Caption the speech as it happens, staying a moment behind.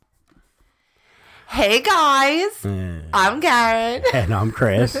Hey guys, I'm Karen. And I'm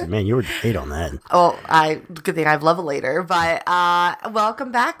Chris. Man, you were late on that. Oh, good thing I have Love later. But welcome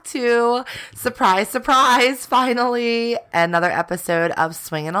back to surprise, surprise! Finally, another episode of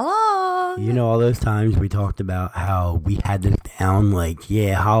Swinging Along. You know, all those times we talked about how we had this down, like,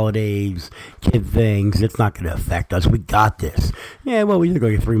 yeah, holidays, kid things, it's not going to affect us. We got this. Yeah, well, we took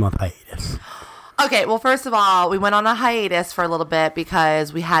like a 3-month hiatus. Okay, well, first of all, we went on a hiatus for a little bit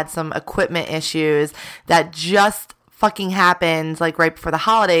because we had some equipment issues that just fucking happened, like, right before the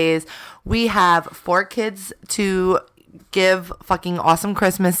holidays. We have 4 kids to give fucking awesome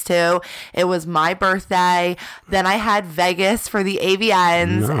Christmas to. It was my birthday. Then I had Vegas for the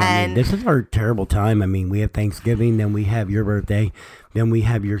AVNs. This is our terrible time. I mean, we have Thanksgiving, then we have your birthday, then we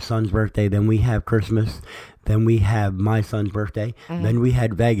have your son's birthday, then we have Christmas. Then we have my son's birthday. Mm-hmm. Then we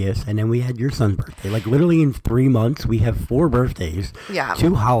had Vegas. And then we had your son's birthday. Like, literally in 3 months, we have 4 birthdays. Yeah.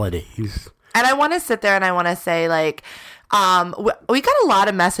 2 holidays. And I want to sit there and I want to say, like, we got a lot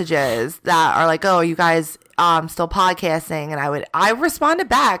of messages that are like, oh, you guys still podcasting? And I responded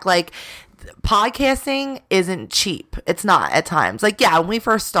back, like, podcasting isn't cheap. It's not at times. Like, yeah, when we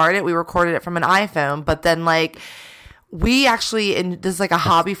first started, we recorded it from an iPhone. But then, like, we actually, and this is like a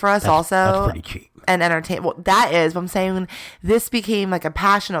hobby for us also. That's pretty cheap. And entertain. Well, that is, but I'm saying this became like a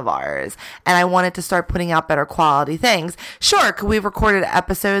passion of ours, and I wanted to start putting out better quality things. Sure, could we have recorded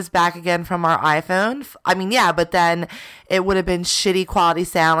episodes back again from our iPhone? I mean, yeah, but then it would have been shitty quality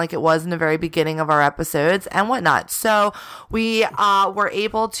sound like it was in the very beginning of our episodes and whatnot. So we were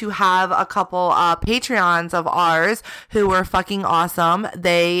able to have a couple Patreons of ours who were fucking awesome.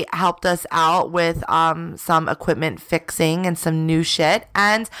 They helped us out with some equipment fixing and some new shit,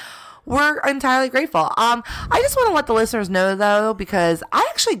 and we're entirely grateful. I just want to let the listeners know, though, because I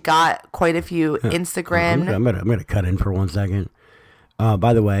actually got quite a few Instagram. I'm gonna cut in for 1 second.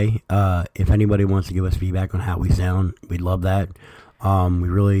 By the way, if anybody wants to give us feedback on how we sound, we'd love that. We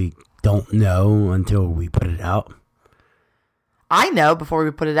really don't know until we put it out. I know before we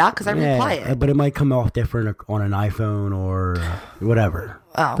put it out because I replay it. But it might come off different on an iPhone or whatever.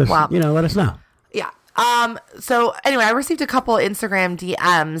 Oh, just, wow. Let us know. Yeah. So anyway, I received a couple Instagram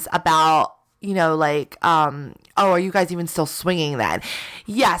DMs about, oh, are you guys even still swinging then?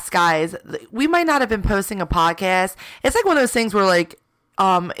 Yes, guys, we might not have been posting a podcast. It's like one of those things where, like,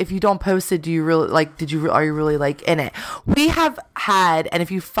 if you don't post it, do you really, like, are you really, like, in it? We have had, and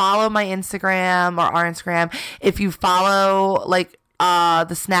if you follow my Instagram or our Instagram, if you follow, like,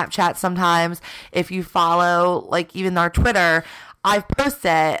 the Snapchat sometimes, if you follow, like, even our Twitter, I've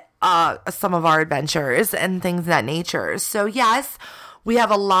posted some of our adventures and things of that nature. So yes, we have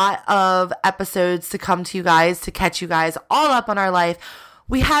a lot of episodes to come to you guys, to catch you guys all up on our life.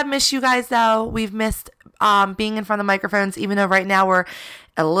 We have missed you guys, though. We've missed being in front of microphones, even though right now we're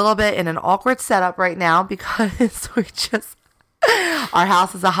a little bit in an awkward setup right now because our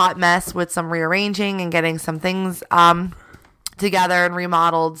house is a hot mess with some rearranging and getting some things together and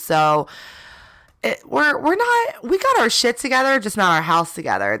remodeled. So we got our shit together, just not our house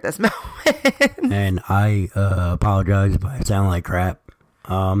together at this moment. And I apologize if I sound like crap.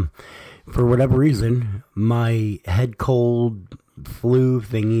 For whatever reason, my head cold flu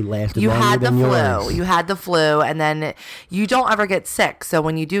thingy lasted longer than yours. You had the flu, and then you don't ever get sick. So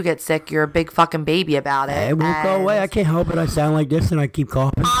when you do get sick, you're a big fucking baby about it. It won't go away. I can't help it. I sound like this, and I keep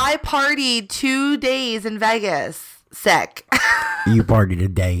coughing. I partied 2 days in Vegas. Sick. You partied a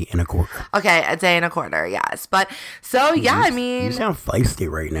day and a quarter. Okay, a day and a quarter, yes. But, so, yeah, I mean. You sound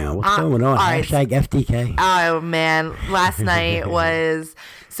feisty right now. What's going on? Hashtag FTK. Oh, man. Last night was.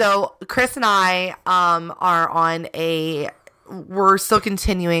 So, Chris and I are on we're still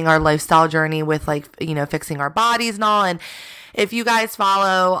continuing our lifestyle journey with, like, fixing our bodies and all. And if you guys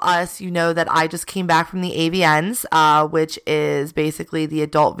follow us, you know that I just came back from the AVNs, which is basically the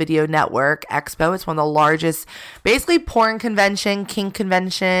Adult Video Network Expo. It's one of the largest, basically porn convention, kink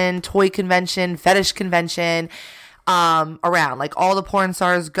convention, toy convention, fetish convention around. Like, all the porn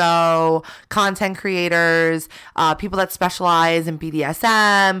stars go, content creators, people that specialize in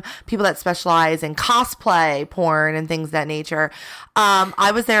BDSM, people that specialize in cosplay porn and things of that nature.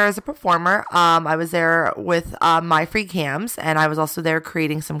 I was there as a performer. I was there with my free cams, and I was also there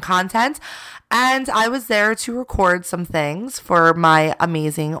creating some content. And I was there to record some things for my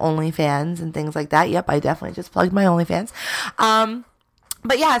amazing OnlyFans and things like that. Yep, I definitely just plugged my OnlyFans.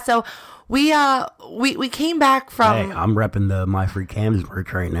 But yeah, so we came back from. Hey, I'm repping the My Free Cams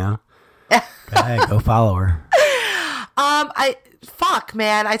merch right now. Go follow her. fuck,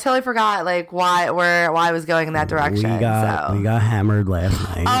 man, I totally forgot like why I was going in that direction. We got hammered last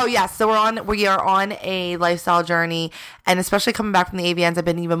night. Oh yes, so we are on a lifestyle journey, and especially coming back from the AVNs, I've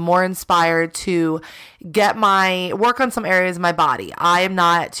been even more inspired to work on some areas of my body. I am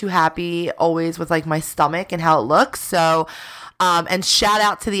not too happy always with like my stomach and how it looks. So, and shout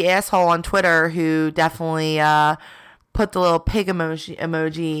out to the asshole on Twitter who definitely put the little pig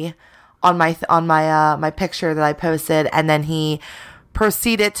emoji on my picture that I posted, and then he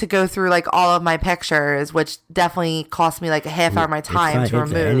proceeded to go through like all of my pictures, which definitely cost me like a half hour of my time to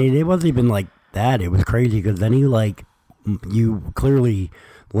remove. And it wasn't even like that. It was crazy because then you clearly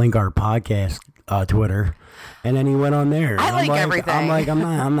link our podcast Twitter, and then he went on there. I like everything.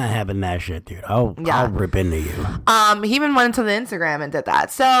 I'm not having that shit, dude. I'll rip into you. He even went into the Instagram and did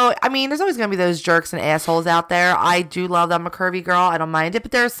that. So I mean, there's always gonna be those jerks and assholes out there. I do love that I'm a curvy girl. I don't mind it,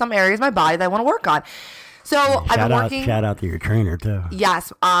 but there's some areas of my body that I want to work on. So I've been working. Shout out to your trainer too.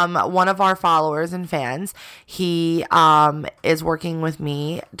 Yes, one of our followers and fans, he is working with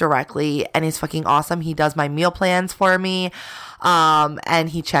me directly, and he's fucking awesome. He does my meal plans for me, and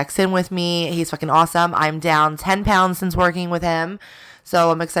he checks in with me. He's fucking awesome. I'm down 10 pounds since working with him, so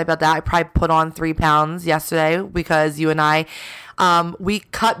I'm excited about that. I probably put on 3 pounds yesterday because you and I, we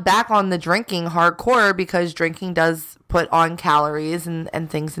cut back on the drinking hardcore because drinking does put on calories and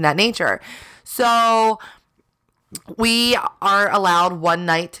things in that nature. So we are allowed one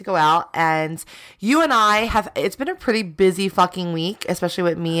night to go out, and you and I it's been a pretty busy fucking week, especially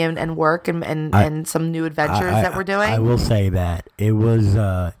with me and work and some new adventures that we're doing. I will say that it was,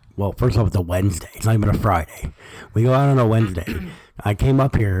 well, first off, it's a Wednesday. It's not even a Friday. We go out on a Wednesday. I came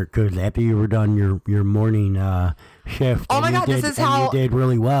up here because after you were done your morning shift. Oh my God, this is how... You did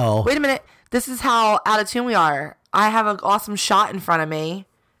really well. Wait a minute. This is how out of tune we are. I have an awesome shot in front of me.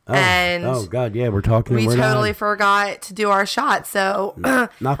 Oh God, yeah, we're talking. We totally forgot to do our shot, so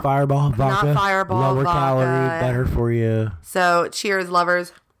not Fireball vodka. Not Fireball lower vodka. Calorie, better for you. So cheers,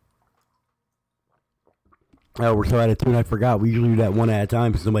 lovers. Oh, we're so out of tune. I forgot. We usually do that one at a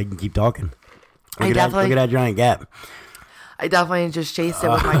time so somebody can keep talking. Look at that giant gap. I definitely just chased it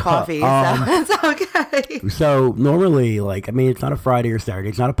with my coffee, so it's okay. So normally, like, I mean, it's not a Friday or Saturday.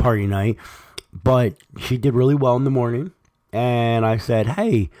 It's not a party night, but she did really well in the morning. And I said,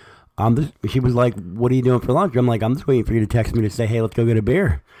 hey, she was like, what are you doing for lunch? I'm like, I'm just waiting for you to text me to say, hey, let's go get a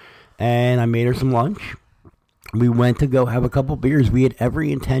beer. And I made her some lunch. We went to go have a couple beers. We had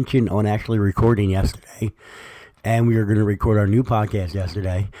every intention on actually recording yesterday. And we were going to record our new podcast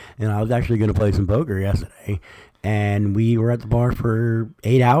yesterday. And I was actually going to play some poker yesterday. And we were at the bar for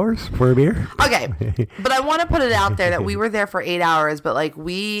 8 hours for a beer. Okay. But I want to put it out there that we were there for 8 hours, but like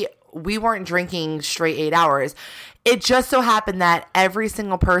we weren't drinking straight 8 hours. It just so happened that every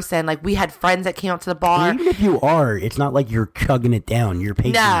single person, like we had friends that came up to the bar. And even if you are, it's not like you're chugging it down. You're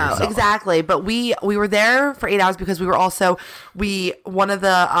pacing yourself. No, exactly. But we were there for 8 hours because we were also, one of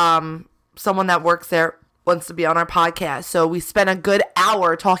the, someone that works there wants to be on our podcast. So we spent a good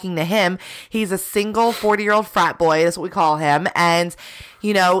hour talking to him. He's a single 40-year-old frat boy. That's what we call him. And,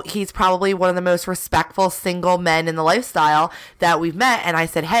 you know, he's probably one of the most respectful single men in the lifestyle that we've met. And I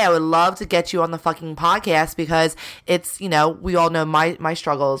said, hey, I would love to get you on the fucking podcast because it's, you know, we all know my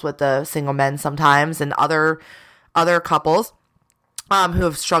struggles with the single men sometimes and other couples who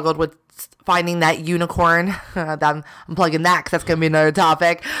have struggled with finding that unicorn. I'm plugging that because that's going to be another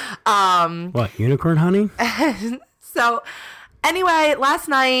topic. What, unicorn hunting? So anyway, last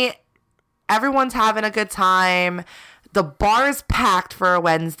night, everyone's having a good time. The bar is packed for a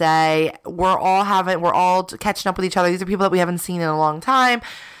Wednesday. We're all catching up with each other. These are people that we haven't seen in a long time.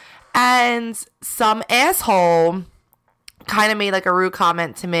 And some asshole kind of made like a rude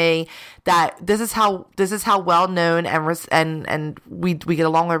comment to me that this is how well known and we get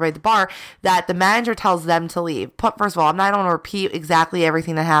along with everybody at the bar, that the manager tells them to leave. First of all, I don't want to repeat exactly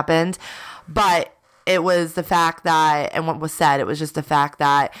everything that happened, but it was the fact that, and what was said, it was just the fact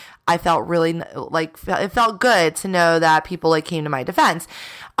that I felt really like, it felt good to know that people like came to my defense.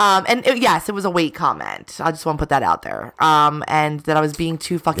 Yes, it was a weight comment. I just want to put that out there. And that I was being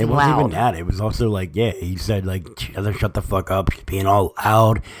too fucking loud. It wasn't even that. It was also like, yeah, he said like, she doesn't shut the fuck up. She's being all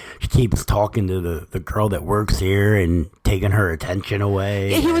loud. She keeps talking to the girl that works here and taking her attention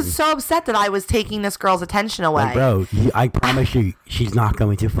away. Yeah, he was so upset that I was taking this girl's attention away. Like, bro, I promise you, she's not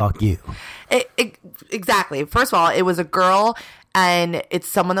going to fuck you. Exactly. First of all, it was a girl, and it's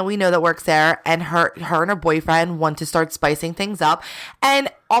someone that we know that works there, and her and her boyfriend want to start spicing things up. And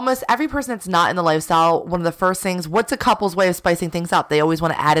almost every person that's not in the lifestyle, one of the first things, what's a couple's way of spicing things up? They always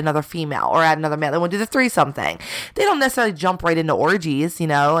want to add another female or add another male. They want to do the threesome thing. They don't necessarily jump right into orgies, you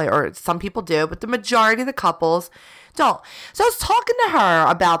know, or some people do, but the majority of the couples, Don't. So I was talking to her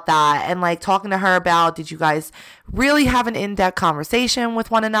about that and like talking to her about, did you guys really have an in-depth conversation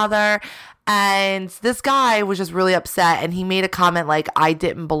with one another? And this guy was just really upset, and he made a comment like, I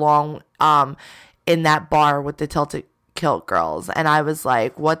didn't belong in that bar with the Tilted Kilt girls. And I was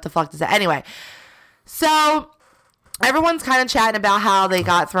like, what the fuck does that? Anyway, so everyone's kind of chatting about how they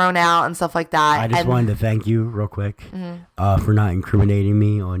got thrown out and stuff like that. I just wanted to thank you real quick for not incriminating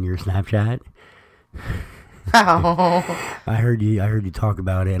me on your Snapchat. Oh. I heard you talk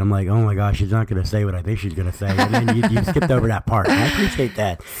about it, and I'm like, oh my gosh, she's not going to say what I think she's going to say. And then you skipped over that part. And I appreciate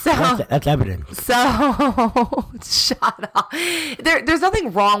that. So, that's evidence. So, shut up. There's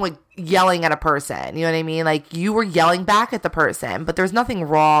nothing wrong with yelling at a person. You know what I mean? Like, you were yelling back at the person, but there's nothing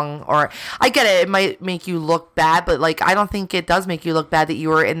wrong. Or, I get it. It might make you look bad, but like, I don't think it does make you look bad that you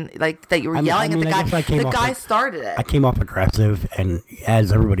were yelling at the guy. The guy started it. I came off aggressive, and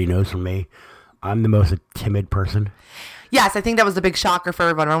as everybody knows from me, I'm the most timid person. Yes, I think that was the big shocker for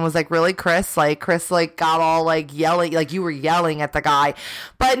everyone. Everyone was like, really, Chris? Like, Chris, like, got all, like, yelling. Like, you were yelling at the guy.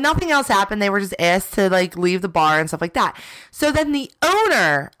 But nothing else happened. They were just asked to, like, leave the bar and stuff like that. So then the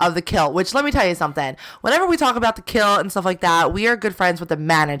owner of the Kilt, which, let me tell you something. Whenever we talk about the Kilt and stuff like that, we are good friends with the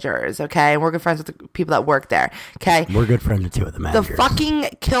managers, okay? And we're good friends with the people that work there, okay? We're good friends with two of the managers. The fucking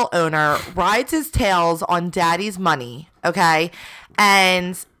Kilt owner rides his tails on daddy's money, okay?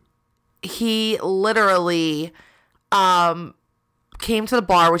 And he literally came to the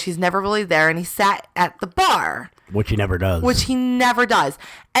bar, which he's never really there, and he sat at the bar. Which he never does.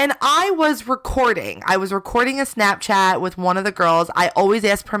 And I was recording. I was recording a Snapchat with one of the girls. I always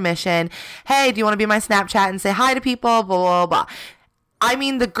ask permission. Hey, do you want to be my Snapchat and say hi to people? Blah, blah, blah. I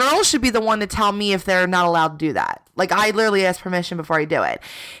mean, the girl should be the one to tell me if they're not allowed to do that. Like, I literally ask permission before I do it.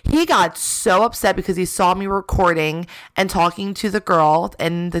 He got so upset because he saw me recording and talking to the girl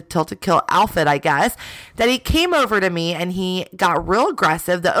in the Tilted Kilt outfit, I guess, that he came over to me and he got real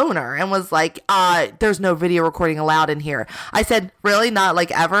aggressive, the owner, and was like, there's no video recording allowed in here. I said, really? Not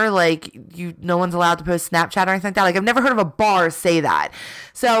like ever? Like, no one's allowed to post Snapchat or anything like that? Like, I've never heard of a bar say that.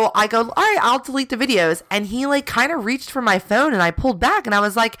 So I go, all right, I'll delete the videos. And he like kind of reached for my phone and I pulled back and I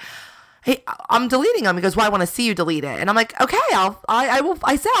was like, hey, I'm deleting them. He goes, well, I want to see you delete it. And I'm like, okay,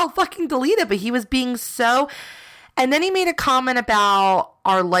 I said I'll fucking delete it. But he was being so, and then he made a comment about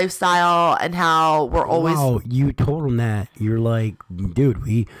our lifestyle and how we're always. Oh, you told him that. You're like, dude,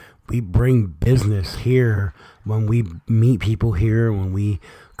 we bring business here when we meet people here, when we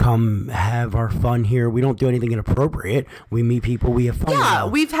come have our fun here. We don't do anything inappropriate. We meet people, we have fun. Yeah,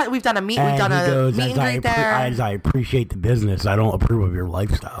 we've done a meet and greet there. As I appreciate the business, I don't approve of your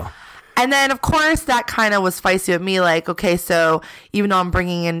lifestyle. And then, of course, that kind of was feisty with me. Like, okay, so even though I'm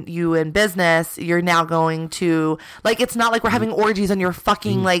bringing you in business, you're now going to, like, it's not like we're having orgies on your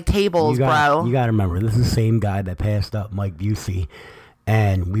fucking, like, tables, bro. You got to remember, this is the same guy that passed up Mike Busey.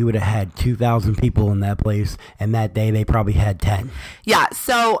 And we would have had 2,000 people in that place. And that day, they probably had 10. Yeah,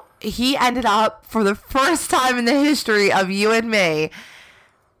 so he ended up, for the first time in the history of you and me,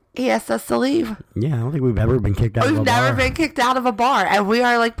 he asked us to leave. Yeah, I don't think we've ever been kicked out of a bar. We've never been kicked out of a bar, and we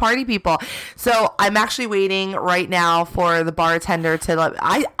are like party people. So I'm actually waiting right now for the bartender to.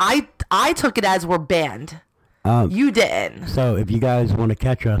 I took it as we're banned. You didn't. So if you guys want to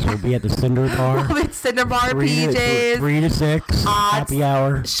catch us, we'll be at the Cinder Bar. We'll be at Cinder Bar, PJs. 3 to 6, happy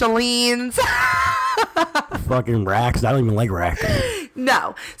hour. Shalene's. Fucking racks. I don't even like racks.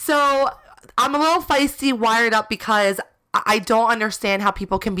 No. So I'm a little feisty, wired up, because I don't understand how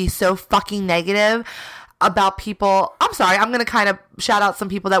people can be so fucking negative about people. I'm sorry, I'm going to kind of shout out some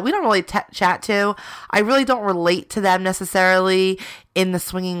people that we don't really chat to. I really don't relate to them necessarily in the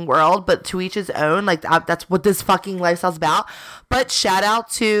swinging world, but to each his own. Like, that's what this fucking lifestyle's about. But shout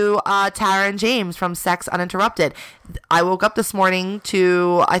out to Tara and James from Sex Uninterrupted. I woke up this morning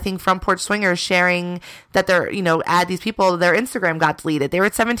to, I think, Front Porch Swingers sharing that they're, add these people, their Instagram got deleted. They were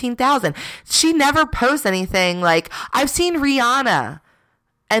at 17,000. She never posts anything. Like, I've seen Rihanna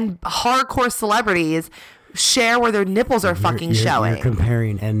and hardcore celebrities share where their nipples are fucking showing. You're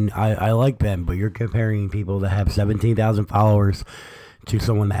comparing, and I like them, but you're comparing people that have 17,000 followers to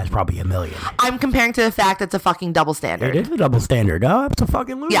someone that has probably 1 million. I'm comparing to the fact that it's a fucking double standard. It is a double standard. No, it's a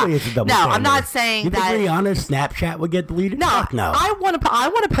fucking loser. Yeah. It's a double standard. No, I'm not saying you that. You think Rihanna's Snapchat would get deleted? No, Fuck no. I want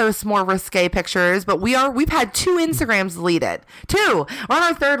to post more risque pictures, but we've had 2 Instagrams deleted. 2. We're on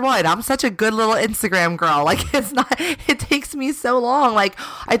our 3rd one. I'm such a good little Instagram girl. Like, it takes me so long. Like,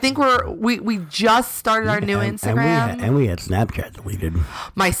 I think we just started our new Instagram. And we had Snapchat deleted.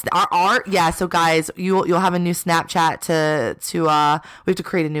 Yeah. So guys, you'll have a new Snapchat to We have to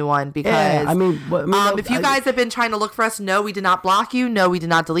create a new one because if you guys have been trying to look for us, no, we did not block you. No, we did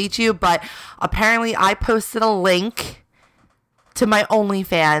not delete you. But apparently I posted a link to my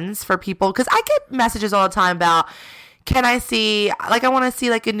OnlyFans for people because I get messages all the time about, can I see, like, I want to see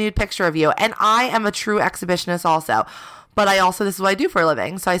like a nude picture of you. And I am a true exhibitionist also. But this is what I do for a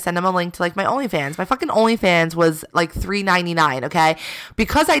living. So I send them a link to like my OnlyFans. My fucking OnlyFans was like $3.99, okay?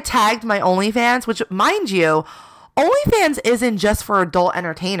 Because I tagged my OnlyFans, which, mind you, OnlyFans isn't just for adult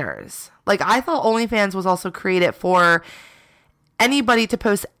entertainers. Like, I thought OnlyFans was also created for anybody to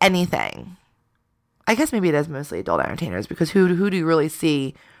post anything. I guess maybe it is mostly adult entertainers because who do you really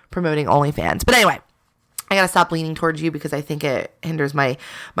see promoting OnlyFans? But anyway, I gotta stop leaning towards you because I think it hinders my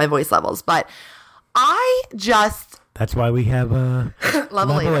voice levels. But that's why we have a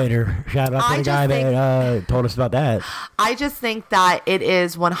Levelator. Shout out to the guy that told us about that. I just think that it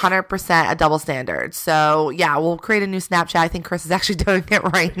is 100% a double standard. So, yeah, we'll create a new Snapchat. I think Chris is actually doing it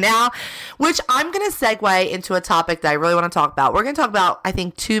right now, which I'm going to segue into a topic that I really want to talk about. We're going to talk about, I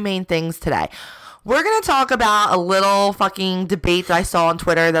think, two main things today. We're going to talk about a little fucking debate that I saw on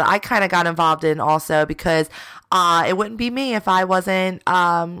Twitter that I kind of got involved in also because it wouldn't be me if I wasn't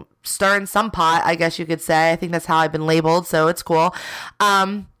stirring some pot, I guess you could say. I think that's how I've been labeled, so it's cool.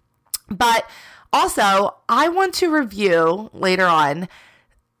 But also, I want to review later on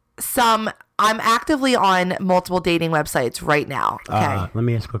I'm actively on multiple dating websites right now. Okay. Let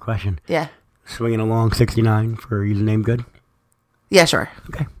me ask you a question. Yeah. Swinging along 69 for username good? Yeah, sure.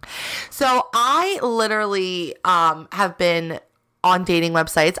 Okay. So I literally have been on dating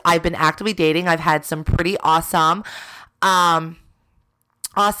websites. I've been actively dating. I've had some pretty awesome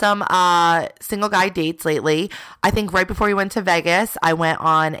single guy dates lately. I think right before we went to Vegas, I went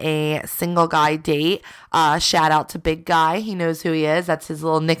on a single guy date. Shout out to Big Guy. He knows who he is. That's his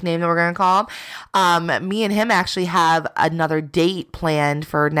little nickname that we're going to call him. Me and him actually have another date planned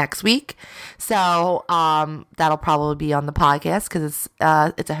for next week. So that'll probably be on the podcast because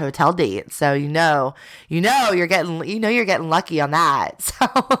it's a hotel date. So you're getting lucky on that.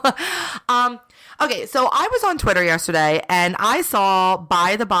 So okay, so I was on Twitter yesterday and I saw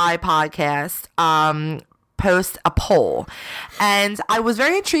By the By podcast post a poll. And I was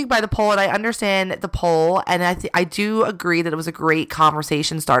very intrigued by the poll and I understand the poll and I do agree that it was a great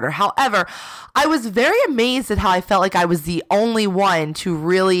conversation starter. However, I was very amazed at how I felt like I was the only one to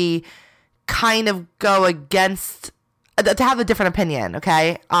really kind of go against, to have a different opinion,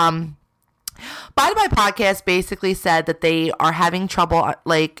 okay? By the By podcast basically said that they are having trouble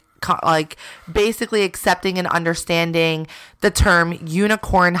like basically accepting and understanding the term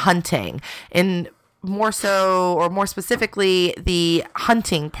unicorn hunting and more specifically the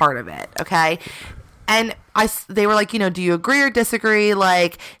hunting part of it. Okay. And they were like, do you agree or disagree?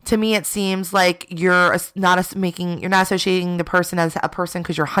 Like, to me, it seems like you're not associating the person as a person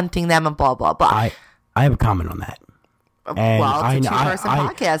because you're hunting them and blah, blah, blah. I have a comment on that. And well, it's a two-person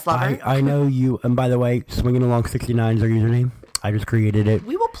podcast, lover. I know you, and by the way, Swinging Along 69 is our username. I just created it.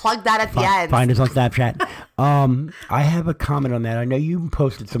 We will plug that at the end. Find us on Snapchat. I have a comment on that. I know you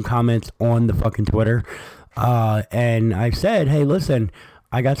posted some comments on the fucking Twitter. And I said, hey, listen,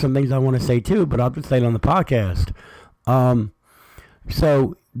 I got some things I want to say too, but I'll just say it on the podcast.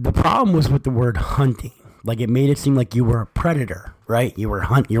 So the problem was with the word hunting. Like, it made it seem like you were a predator, right? You were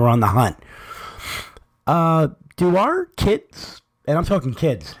on the hunt. Do our kids, and I'm talking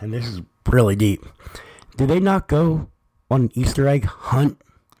kids, and this is really deep, do they not go on an Easter egg hunt?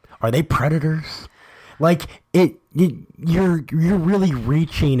 Are they predators? Like, you're really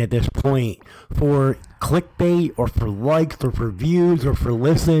reaching at this point for clickbait or for likes or for views or for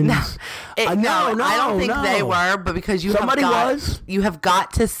listens. No, I don't think they were, but because you have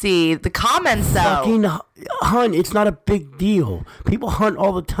got to see the comments though. Fucking hunt, it's not a big deal. People hunt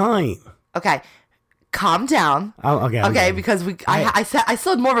all the time. Okay. Calm down. Okay, because I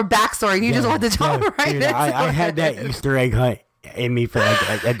still had more of a backstory and you just wanted to jump right into it. I had that Easter egg hunt in me for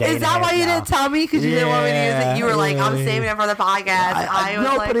like a day. Is that why you didn't tell me? Because you didn't want me to use it? You were like, I'm saving it for the podcast.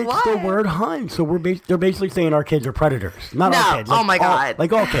 No, but it's the word hunt. So they're basically saying our kids are predators. Not all kids. Oh my God.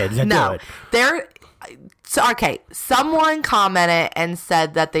 Like all kids that do it. Someone commented and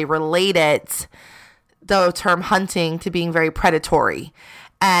said that they related the term hunting to being very predatory.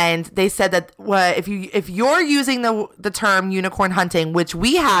 And they said that if you're using the term unicorn hunting, which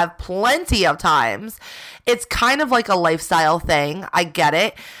we have plenty of times, it's kind of like a lifestyle thing. I get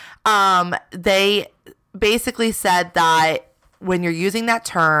it. They basically said that when you're using that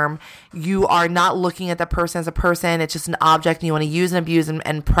term, you are not looking at the person as a person. It's just an object and you want to use and abuse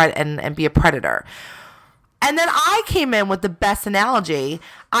and be a predator. And then I came in with the best analogy.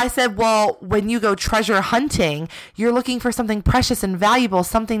 I said, well, when you go treasure hunting, you're looking for something precious and valuable,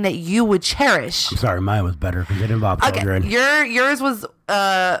 something that you would cherish. I'm sorry, mine was better because it involved children. Yours was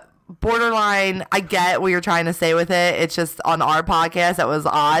borderline. I get what you're trying to say with it. It's just on our podcast that was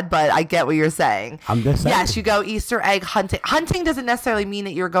odd, but I get what you're saying. I'm just saying. Yes, you go Easter egg hunting. Hunting doesn't necessarily mean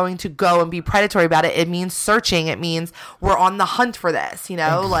that you're going to go and be predatory about it. It means searching. It means we're on the hunt for this,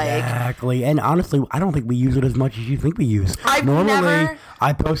 Exactly. And honestly, I don't think we use it as much as you think we use. Normally,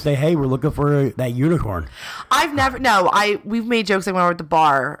 I post, say, hey, we're looking for that unicorn. We've made jokes like when we're at the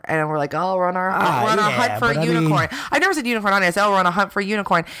bar and we're like, oh, we're on our hunt for a unicorn. I never said unicorn on it. I said, oh, we're on a hunt for a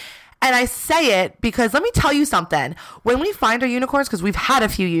unicorn. And I say it because let me tell you something. When we find our unicorns, because we've had a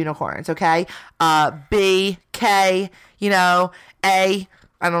few unicorns, okay? B, K, A. I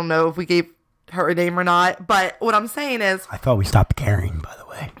don't know if we gave her a name or not. But what I'm saying is... I thought we stopped caring, by the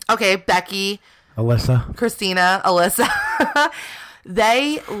way. Okay, Becky. Alyssa. Christina. Alyssa.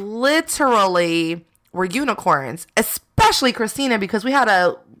 They literally were unicorns. Especially Christina, because we had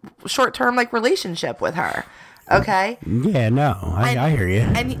a short-term relationship with her. Okay. Yeah, no, I hear you.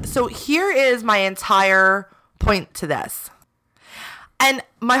 And so here is my entire point to this. And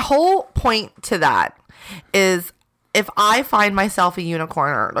my whole point to that is if I find myself a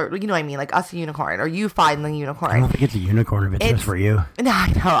unicorn or you know what I mean, like us a unicorn or you find the unicorn. I don't think it's a unicorn if it's just for you. No, I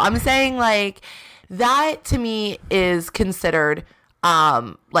know. I'm saying that to me is considered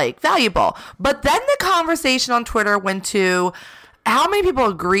valuable. But then the conversation on Twitter went to how many people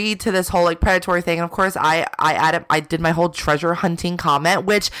agreed to this whole predatory thing? And of course, I did my whole treasure hunting comment,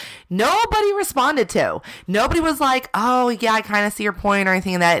 which nobody responded to. Nobody was like, "Oh yeah, I kind of see your point" or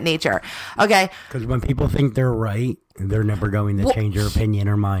anything of that nature. Okay, because when people think they're right, they're never going to change their opinion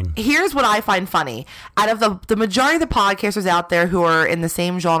or mind. Here's what I find funny: out of the majority of the podcasters out there who are in the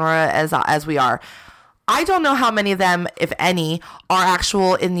same genre as we are. I don't know how many of them, if any, are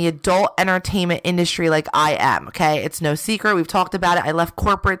actual in the adult entertainment industry like I am, okay? It's no secret. We've talked about it. I left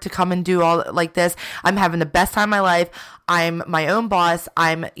corporate to come and do all like this. I'm having the best time of my life. I'm my own boss.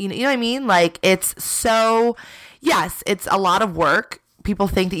 You know what I mean? It's so, yes, it's a lot of work. People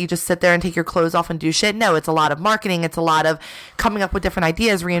think that you just sit there and take your clothes off and do shit. No, it's a lot of marketing. It's a lot of coming up with different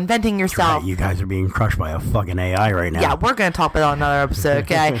ideas, reinventing yourself. Right. You guys are being crushed by a fucking AI right now. Yeah, we're going to talk about it on another episode,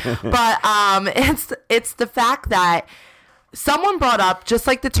 okay? But it's the fact that someone brought up, just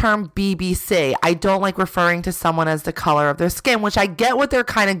like the term BBC, I don't like referring to someone as the color of their skin, which I get what they're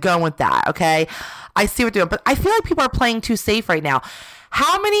kind of going with that, okay? I see what they're doing. But I feel like people are playing too safe right now.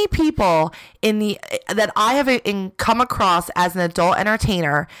 How many people that I have come across as an adult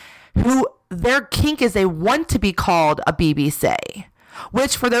entertainer who their kink is they want to be called a BBC,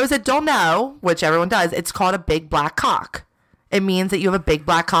 which for those that don't know, which everyone does, it's called a big black cock. It means that you have a big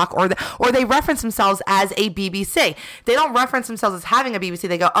black cock, or they reference themselves as a BBC. They don't reference themselves as having a BBC.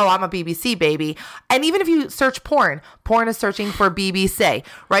 They go, oh, I'm a BBC baby. And even if you search porn is searching for BBC,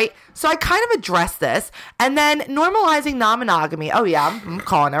 right? So I kind of address this. And then normalizing non-monogamy. Oh, yeah, I'm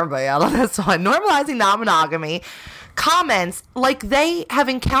calling everybody out on this one. Normalizing non-monogamy. Comments like they have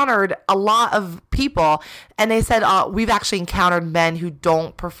encountered a lot of people, and they said we've actually encountered men who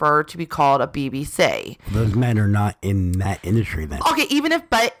don't prefer to be called a BBC. Those men are not in that industry then. Okay, even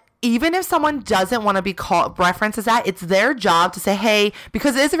if someone doesn't want to be called referenced as that, it's their job to say, hey,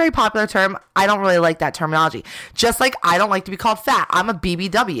 because it is a very popular term, I don't really like that terminology. Just like I don't like to be called fat. I'm a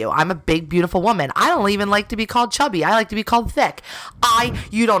BBW. I'm a big, beautiful woman. I don't even like to be called chubby. I like to be called thick.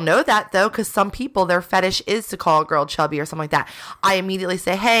 You don't know that though, because some people, their fetish is to call a girl chubby or something like that. I immediately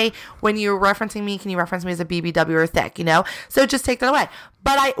say, hey, when you're referencing me, can you reference me as a BBW or thick, So just take that away.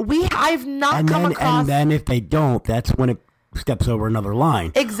 But I've not come across. And then if they don't, that's when it steps over another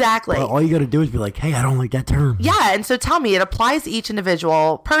line. Exactly. Well, all you got to do is be like, hey, I don't like that term. Yeah, and so tell me, it applies to each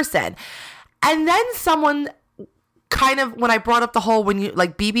individual person. And then someone kind of, when I brought up the whole,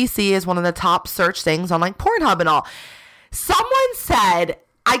 BBC is one of the top search things on Pornhub and all, someone said,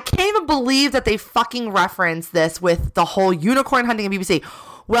 I can't even believe that they fucking referenced this with the whole unicorn hunting at BBC.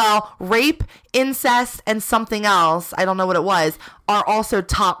 Well, rape, incest, and something else, I don't know what it was, are also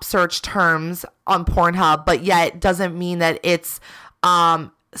top search terms on Pornhub, but yet doesn't mean that it's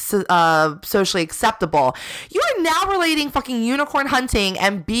socially acceptable. You are now relating fucking unicorn hunting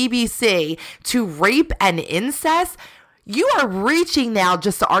and BBC to rape and incest? You are reaching now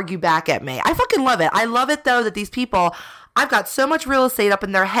just to argue back at me. I fucking love it. I love it, though, that these people, I've got so much real estate up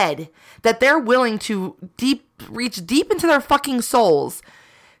in their head that they're willing to reach deep into their fucking souls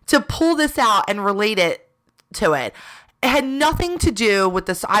to pull this out and relate it to it. It had nothing to do with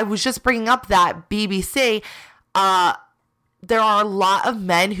this. I was just bringing up that BBC. there are a lot of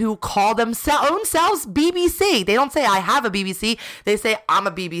men who call themselves BBC. They don't say I have a BBC. They say I'm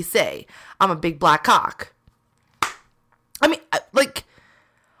a BBC. I'm a big black cock. I mean, like,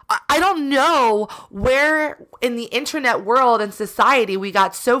 I don't know where in the internet world and society we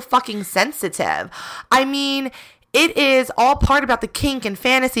got so fucking sensitive. I mean, it is all part about the kink and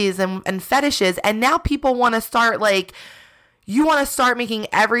fantasies and fetishes. And now people want to start like, you want to start making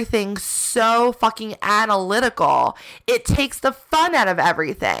everything so fucking analytical. It takes the fun out of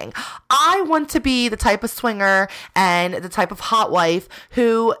everything. I want to be the type of swinger and the type of hot wife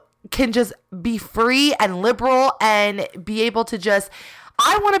who can just be free and liberal and be able to just,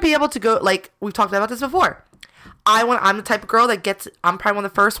 I want to be able to go, like we've talked about this before. I'm the type of girl that I'm probably one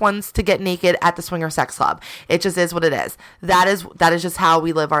of the first ones to get naked at the swinger sex club. It just is what it is. That is just how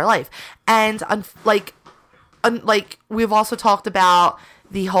we live our life. And like we've also talked about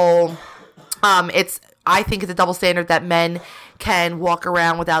the whole, I think it's a double standard that men can walk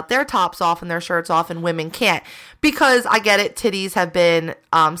around without their tops off and their shirts off and women can't, because I get it. Titties have been,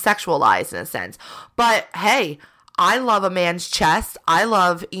 sexualized in a sense, but hey, I love a man's chest. I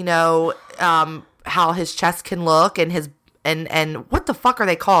love, how his chest can look and his, and what the fuck are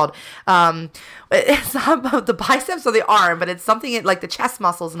they called? It's not the biceps or the arm, but it's something like the chest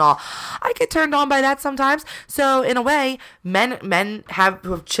muscles and all. I get turned on by that sometimes. So in a way, men who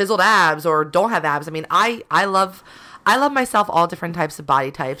have chiseled abs or don't have abs. I mean, I love myself all different types of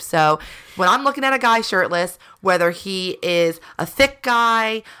body types. So when I'm looking at a guy shirtless, whether he is a thick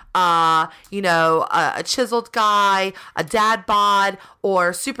guy, a chiseled guy, a dad bod,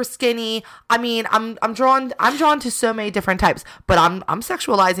 or super skinny, I mean, I'm drawn to so many different types. But I'm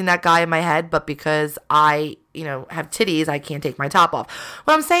sexualizing that guy in my head, but because I have titties, I can't take my top off.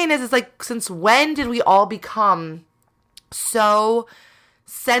 What I'm saying is like, since when did we all become so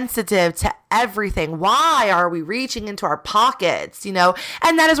sensitive to everything? Why are we reaching into our pockets? And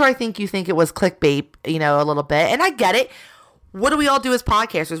that is where I think you think it was clickbait, a little bit. And I get it. What do we all do as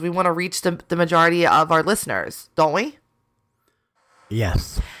podcasters? We want to reach the majority of our listeners, don't we?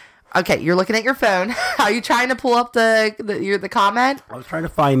 Yes. Okay, you're looking at your phone. Are you trying to pull up the comment? I was trying to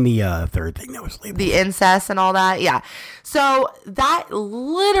find the third thing that was labeled. The incest and all that. Yeah. So that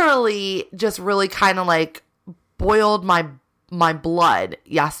literally just really kind of like boiled my blood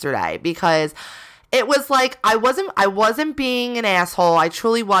yesterday, because it was like I wasn't being an asshole. I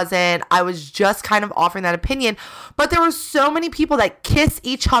truly wasn't. I was just kind of offering that opinion. But there were so many people that kiss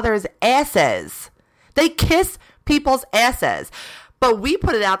each other's asses. They kiss people's asses. But we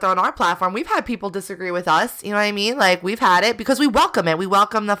put it out there on our platform. We've had people disagree with us. You know what I mean? Like, we've had it because we welcome it. We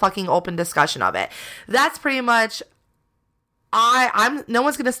welcome the fucking open discussion of it. That's pretty much, no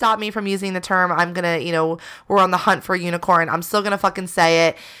one's going to stop me from using the term. I'm going to, we're on the hunt for a unicorn. I'm still going to fucking say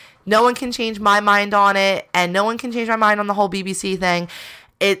it. No one can change my mind on it. And no one can change my mind on the whole BBC thing.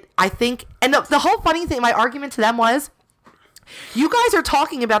 I think, and the whole funny thing, my argument to them was, you guys are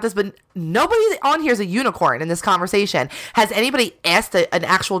talking about this, but nobody on here is a unicorn in this conversation. Has anybody asked an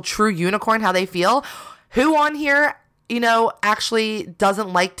actual true unicorn how they feel? Who on here, actually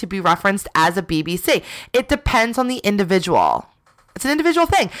doesn't like to be referenced as a BBC? It depends on the individual. It's an individual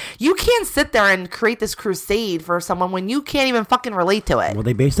thing. You can't sit there and create this crusade for someone when you can't even fucking relate to it. Well,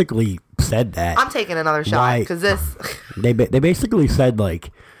 they basically said that. I'm taking another shot because this. They basically said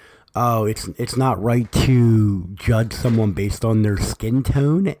like, oh, it's not right to judge someone based on their skin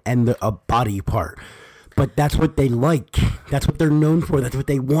tone and a body part. But that's what they like. That's what they're known for. That's what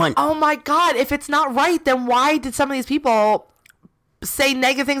they want. Oh my God. If it's not right, then why did some of these people say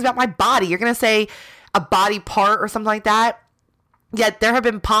negative things about my body? You're going to say a body part or something like that? Yet there have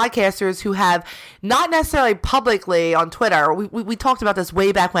been podcasters who have, not necessarily publicly on Twitter, we talked about this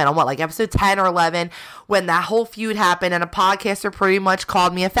way back when, on episode 10 or 11, when that whole feud happened and a podcaster pretty much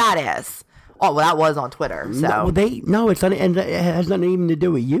called me a fat ass. Oh, well, that was on Twitter. So it's not, and it has nothing even to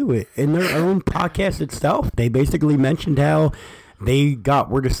do with you. In their own podcast itself, they basically mentioned how they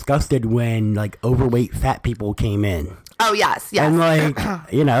were disgusted when overweight fat people came in. Oh, yes.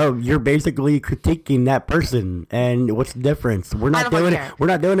 And you're basically critiquing that person. And what's the difference? We're not doing it. We're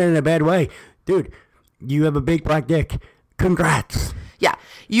not doing it in a bad way. Dude, you have a big black dick. Congrats. Yeah.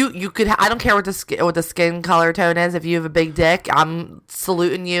 You could, I don't care what the skin color tone is. If you have a big dick, I'm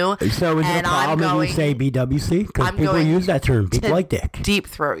saluting you. So is it a problem if you say BWC? Because people use that term, big white dick. Deep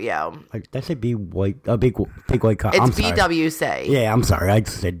throat you. Did I say big white cock? It's BWC. Yeah, I'm sorry. I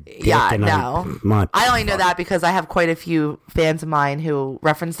said dick. Yeah, no. I only know that because I have quite a few fans of mine who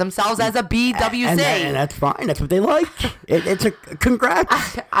reference themselves as a BWC. And that's fine. That's what they like. It's a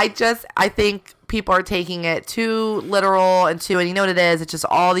congrats. I think people are taking it too literal and you know what it is? It's just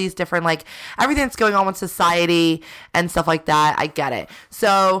all these different, like, everything that's going on with society and stuff like that. I get it.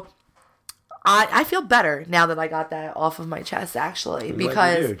 So I feel better now that I got that off of my chest, actually,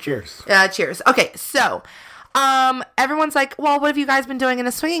 because cheers. Cheers. Okay, so everyone's like, well, what have you guys been doing in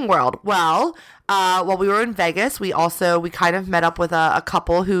the swinging world? Well, while we were in Vegas, we kind of met up with a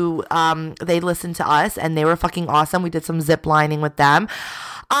couple who they listened to us, and they were fucking awesome. We did some zip lining with them.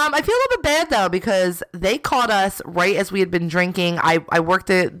 I feel a little bit bad though, because they caught us right as we had been drinking. I worked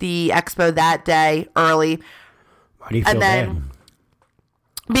at the expo that day early. Why do you feel bad?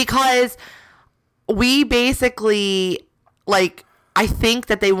 Because we basically, like, I think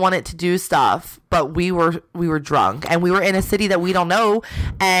that they wanted to do stuff, but we were drunk, and we were in a city that we don't know,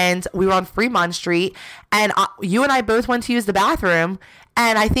 and we were on Fremont Street, and you and I both went to use the bathroom,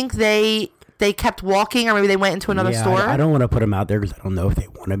 and I think they kept walking, or maybe they went into another store. I don't want to put them out there because I don't know if they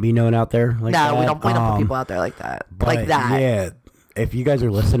want to be known out there like that. No, we don't put people out there like that. Yeah, if you guys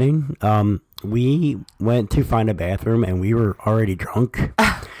are listening, we went to find a bathroom, and we were already drunk.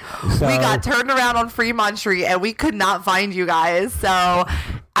 So, we got turned around on Fremont Street, and we could not find you guys. So,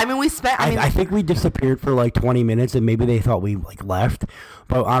 I mean, I think we disappeared for like 20 minutes, and maybe they thought we like left.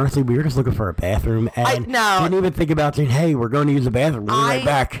 But honestly, we were just looking for a bathroom, and didn't even think about saying, "Hey, we're going to use the bathroom. We'll be right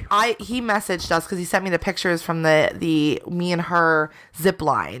back." He messaged us because he sent me the pictures from the me and her zip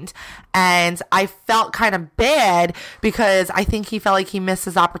lined, and I felt kind of bad because I think he felt like he missed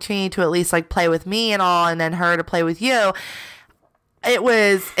his opportunity to at least like play with me and all, and then her to play with you. It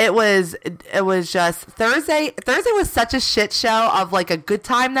was just Thursday. Thursday was such a shit show of like a good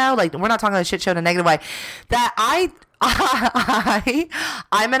time though. Like, we're not talking about a shit show in a negative way. That I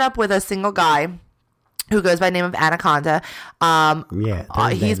met up with a single guy who goes by the name of Anaconda.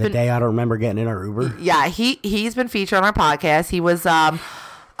 He's been the day I don't remember getting in our Uber. Yeah, he's been featured on our podcast. He was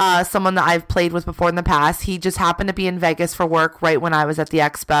someone that I've played with before in the past. He just happened to be in Vegas for work right when I was at the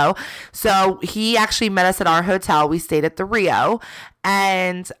expo. So he actually met us at our hotel. We stayed at the Rio,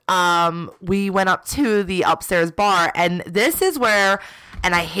 and we went up to the upstairs bar. And this is where,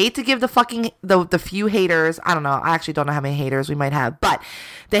 and I hate to give the few haters, I don't know, I actually don't know how many haters we might have, but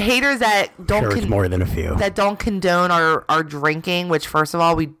the haters that don't it's more than a few, that don't condone our drinking, which first of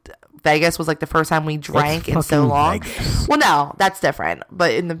all, Vegas was like the first time we drank in so long. Vegas. Well, no, that's different.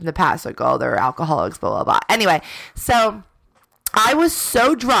 But in the past, like, oh, they're alcoholics, blah, blah, blah. Anyway, so I was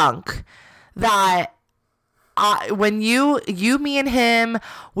so drunk that when me and him,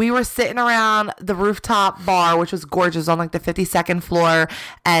 we were sitting around the rooftop bar, which was gorgeous, on like the 52nd floor,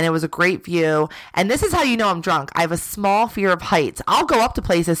 and it was a great view. And this is how you know I'm drunk. I have a small fear of heights. I'll go up to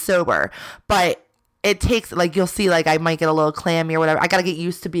places sober, but it takes, like, you'll see, like, I might get a little clammy or whatever. I got to get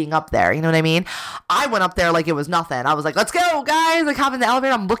used to being up there. You know what I mean? I went up there like it was nothing. I was like, let's go, guys. Like, hop in the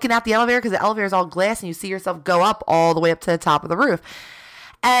elevator. I'm looking at the elevator because the elevator is all glass and you see yourself go up all the way up to the top of the roof.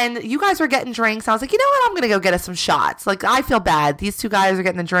 And you guys were getting drinks. I was like, you know what? I'm going to go get us some shots. Like, I feel bad. These two guys are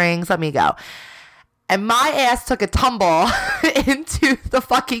getting the drinks. Let me go. And my ass took a tumble into the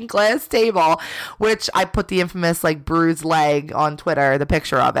fucking glass table, which I put the infamous, like, bruised leg on Twitter, the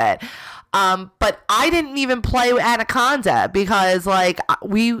picture of it. But I didn't even play with Anaconda because, like,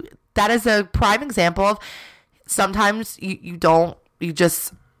 that is a prime example of sometimes you're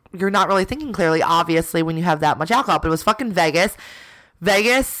not really thinking clearly, obviously, when you have that much alcohol. But it was fucking Vegas,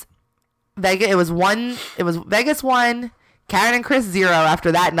 it was Vegas 1, Karen and Chris 0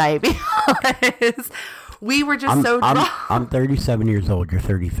 after that night because we were just so drunk. I'm 37 years old, you're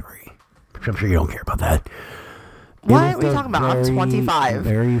 33. I'm sure you don't care about that. What are you talking about? I'm 25.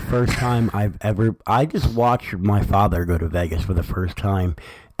 Very first time I just watched my father go to Vegas for the first time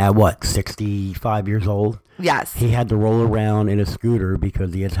at 65 years old? Yes. He had to roll around in a scooter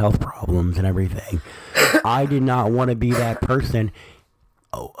because he has health problems and everything. I did not want to be that person.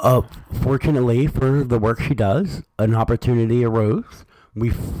 Fortunately for the work she does, an opportunity arose.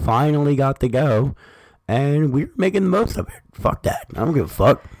 We finally got to go. And we were making the most of it. Fuck that. I don't give a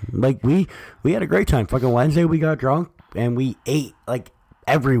fuck. Like, we had a great time. Fucking Wednesday, we got drunk, and we ate, like,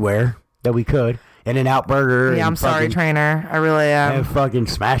 everywhere that we could. In-N-Out Burger. Yeah, I'm sorry, trainer. I really am. And fucking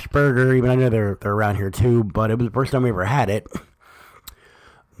Smash Burger. Even I know they're around here, too. But it was the first time we ever had it.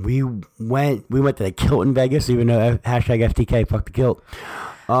 We went to the Kilt in Vegas, even though hashtag FTK, fuck the Kilt.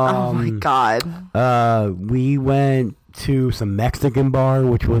 Oh, my God. We went to some Mexican bar,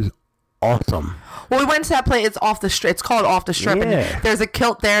 which was awesome. Well, we went to that place. It's off the strip. It's called Off the Strip. Yeah. And there's a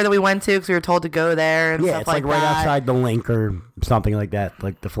Kilt there that we went to because we were told to go there and stuff like that. Yeah, it's like right outside the Link or something like that,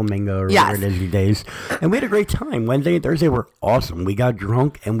 like the Flamingo or whatever it is these days. And we had a great time. Wednesday and Thursday were awesome. We got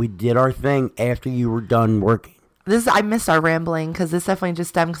drunk and we did our thing after you were done working. I missed our rambling because this definitely just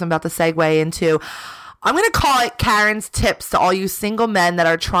stemmed because I'm about to segue into, I'm going to call it Karen's tips to all you single men that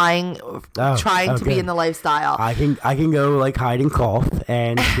are trying to be in the lifestyle. I can go like hide and cough,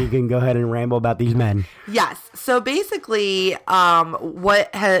 and she can go ahead and ramble about these men. Yes. So basically, all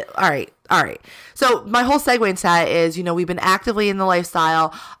right. So my whole segue into that is, we've been actively in the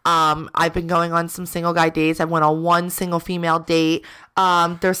lifestyle. I've been going on some single guy dates. I went on one single female date.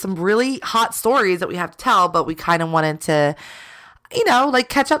 There's some really hot stories that we have to tell, but we kind of wanted to,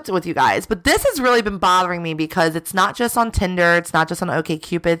 catch up with you guys. But this has really been bothering me because it's not just on Tinder. It's not just on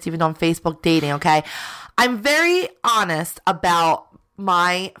OkCupid. It's even on Facebook dating, okay? I'm very honest about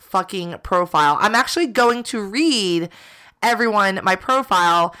my fucking profile. I'm actually going to read everyone my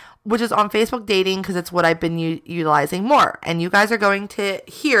profile, which is on Facebook dating, because it's what I've been utilizing more. And you guys are going to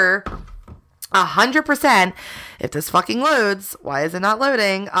hear 100%, if this fucking loads, why is it not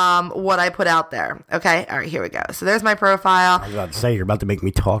loading, what I put out there. Okay? All right, here we go. So there's my profile. I was about to say, you're about to make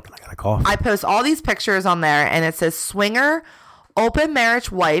me talk, and I got a cough. I post all these pictures on there, and it says swinger, open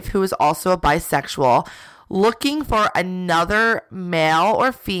marriage wife who is also a bisexual, looking for another male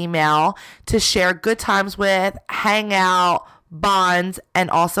or female to share good times with, hang out, bonds, and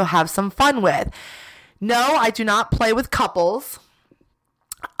also have some fun with. No, I do not play with couples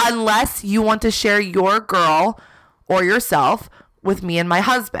unless you want to share your girl or yourself with me and my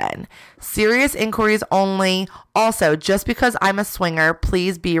husband. Serious inquiries only. Also, just because I'm a swinger,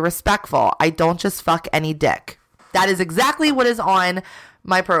 please be respectful. I don't just fuck any dick. That is exactly what is on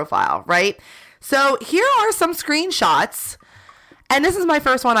my profile, right? So here are some screenshots. And this is my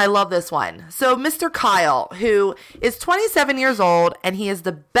first one. I love this one. So Mr. Kyle, who is 27 years old, and he is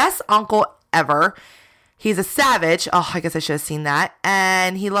the best uncle ever. He's a savage. Oh, I guess I should have seen that.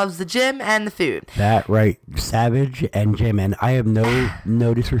 And he loves the gym and the food. That right. Savage and gym. And I have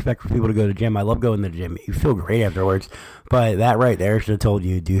no disrespect for people to go to the gym. I love going to the gym. You feel great afterwards. But that right there should have told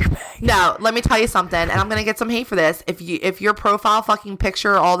you, douchebag. No, let me tell you something. And I'm going to get some hate for this. If your profile fucking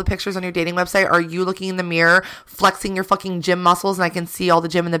picture, all the pictures on your dating website, are you looking in the mirror, flexing your fucking gym muscles, and I can see all the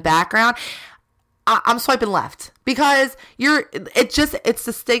gym in the background, I'm swiping left, because it's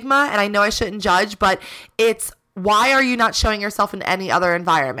the stigma, and I know I shouldn't judge, but it's, why are you not showing yourself in any other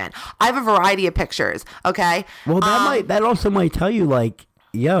environment? I have a variety of pictures, okay? Well, that also might tell you, like,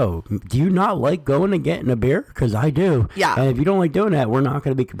 yo, do you not like going and getting a beer? Because I do. Yeah. And if you don't like doing that, we're not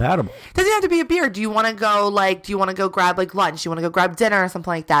going to be compatible. Doesn't have to be a beer. Do you want to go grab like lunch? Do you want to go grab dinner or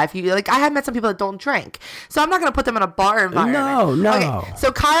something like that? If you I have met some people that don't drink, so I'm not going to put them in a bar environment. No. Okay.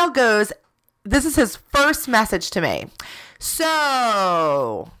 So Kyle goes, this is his first message to me.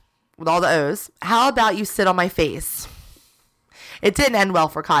 So, with all the O's, how about you sit on my face? It didn't end well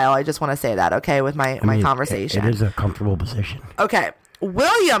for Kyle. I just want to say that, okay, with my conversation. It is a comfortable position. Okay.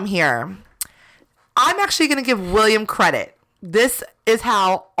 William here. I'm actually going to give William credit. This is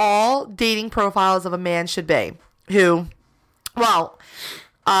how all dating profiles of a man should be.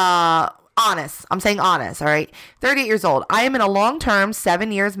 Honest. I'm saying honest, all right? 38 years old. I am in a long-term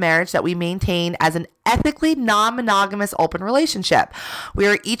 7 years marriage that we maintain as an ethically non-monogamous open relationship. We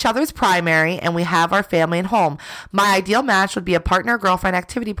are each other's primary, and we have our family and home. My ideal match would be a partner, girlfriend,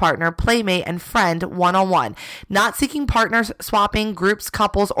 activity partner, playmate, and friend one-on-one. Not seeking partners, swapping, groups,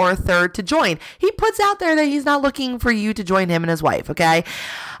 couples, or a third to join. He puts out there that he's not looking for you to join him and his wife, okay?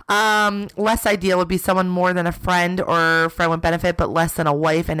 Less ideal would be someone more than a friend or friend with benefit, but less than a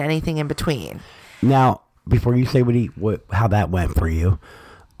wife and anything in between. Now, before you say how that went for you,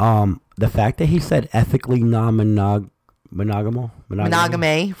 the fact that he said ethically non-monogamy.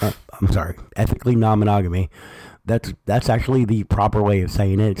 I'm sorry, ethically non-monogamy. That's actually the proper way of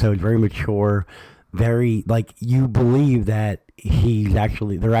saying it. So it's very mature, very like you believe that they're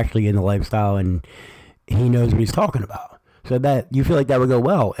actually in the lifestyle and he knows what he's talking about. So that you feel like that would go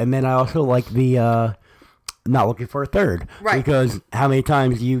well. And then I also like the not looking for a third. Right. Because how many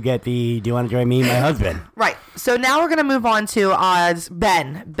times do you get do you want to join me and my husband? Right. So now we're going to move on to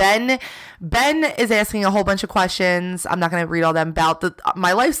Ben. Ben is asking a whole bunch of questions. I'm not going to read all them about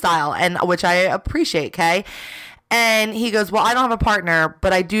my lifestyle, and which I appreciate, okay? And he goes, well, I don't have a partner,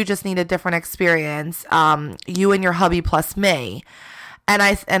 but I do just need a different experience. You and your hubby plus me. And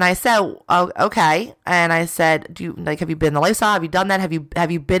I said, oh, okay. And I said, have you been in the lifestyle? Have you done that?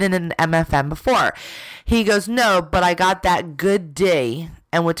 Have you been in an MFM before? He goes, no, but I got that good D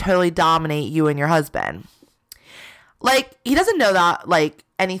and would totally dominate you and your husband. Like, he doesn't know that, like,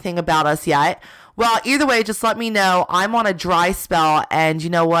 anything about us yet. Well, either way, just let me know. I'm on a dry spell, and you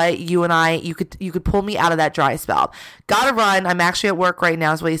know what? You and I, you could pull me out of that dry spell. Gotta run. I'm actually at work right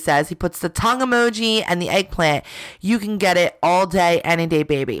now, is what he says. He puts the tongue emoji and the eggplant. You can get it all day, any day,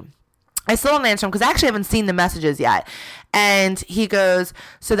 baby. I still don't answer him because I actually haven't seen the messages yet. And he goes,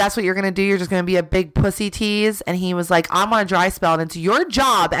 so that's what you're going to do? You're just going to be a big pussy tease? And he was like, I'm on a dry spell, and it's your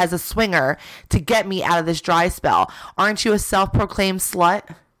job as a swinger to get me out of this dry spell. Aren't you a self-proclaimed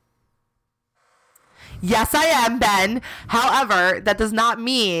slut? Yes, I am, Ben. However, that does not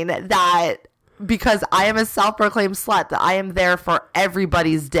mean that because I am a self-proclaimed slut that I am there for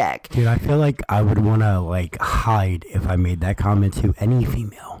everybody's dick. Dude, I feel like I would want to, like, hide if I made that comment to any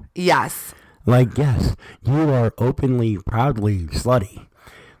female. Yes. Like, yes, you are openly, proudly slutty,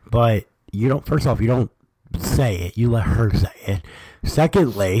 but you don't, first off, you don't say it. You let her say it.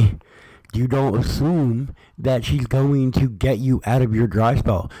 Secondly, you don't assume that she's going to get you out of your dry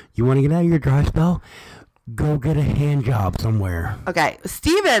spell. You want to get out of your dry spell? Go get a hand job somewhere. Okay.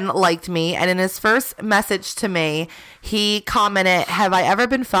 Steven liked me, and in his first message to me, he commented, have I ever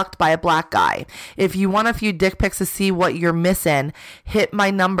been fucked by a black guy? If you want a few dick pics to see what you're missing, hit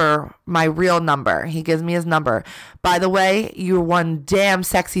my number, my real number. He gives me his number. By the way, you're one damn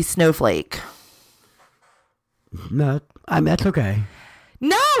sexy snowflake. No, I mean, that's okay.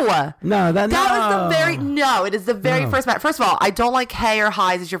 No, that was the very it is the very first message. First of all, I don't like hey or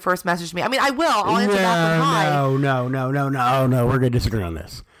hi's as your first message to me. I mean, I will. I'll answer back with hi. No. We're gonna disagree on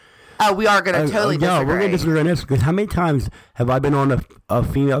this. Oh, we are gonna totally disagree. No, we're gonna disagree on this because how many times have I been on a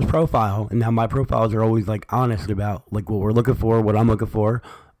female's profile, and now my profiles are always like honest about like what we're looking for, what I'm looking for.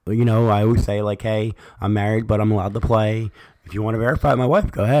 You know, I always say like, hey, I'm married, but I'm allowed to play. If you want to verify my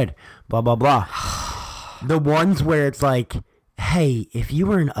wife, go ahead. Blah blah blah. The ones where it's like, hey, if you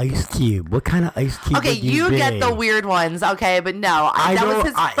were an ice cube, what kind of ice cube would you be? Get the weird ones, okay? But no, that was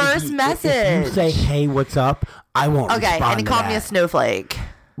his first message. If you say, hey, what's up, I won't respond to that. And he called me a snowflake.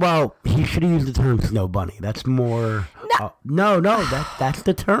 Well, he should have used the term snow bunny. That's more... No, that's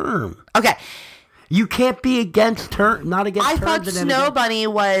the term. Okay. You can't be against not against terms. I thought snow bunny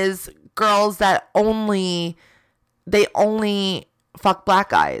was girls that only fuck black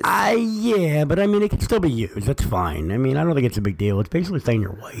guys. Yeah, but I mean, it can still be used. That's fine. I mean, I don't think it's a big deal. It's basically saying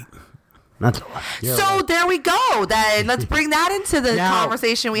you're white. That's all. So there we go. Then let's bring that into the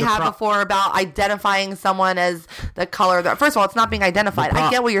conversation we had before about identifying someone as the color. First of all, it's not being identified.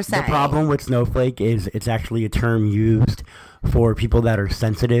 I get what you're saying. The problem with snowflake is it's actually a term used for people that are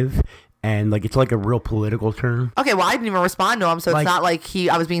sensitive. And, like, it's like a real political term. Okay, well, I didn't even respond to him, so it's not like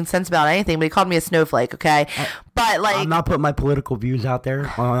I was being sensitive about anything, but he called me a snowflake, okay? But, like... I'm not putting my political views out there,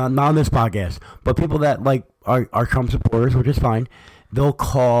 not on this podcast, but people that, like, are Trump supporters, which is fine, they'll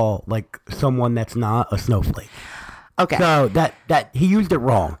call, like, someone that's not a snowflake. Okay. So, that he used it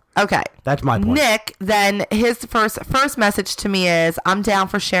wrong. Okay. That's my point. Nick, then his first message to me is, I'm down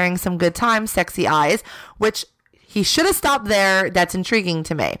for sharing some good times, sexy eyes, which... He should have stopped there. That's intriguing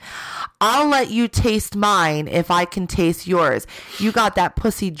to me. I'll let you taste mine if I can taste yours. You got that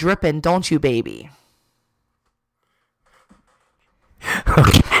pussy dripping, don't you, baby?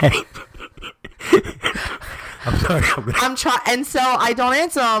 Okay. I'm sorry. I'm trying, and so I don't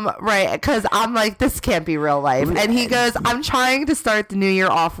answer him right because I'm like, this can't be real life. And he goes, I'm trying to start the new year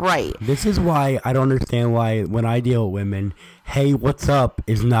off right. This is why I don't understand why when I deal with women, hey, what's up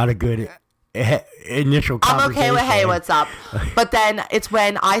is not a good initial conversation. I'm okay with hey, what's up? But then it's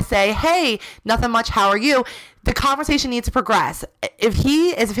when I say, hey, nothing much, how are you? The conversation needs to progress. If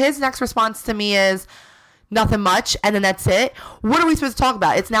his next response to me is nothing much, and then that's it, what are we supposed to talk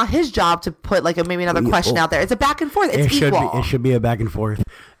about? It's now his job to put like maybe another question out there. It's a back and forth. It's equal. It should be a back and forth.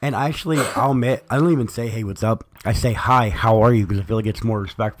 And actually, I'll admit, I don't even say hey, what's up. I say hi, how are you? Because I feel like it's more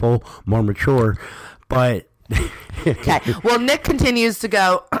respectful, more mature. But okay. Well, Nick continues to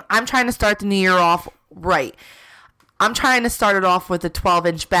go, I'm trying to start the new year off right. I'm trying to start it off with a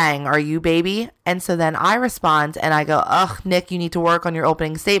 12-inch bang. Are you, baby? And so then I respond and I go, ugh, Nick, you need to work on your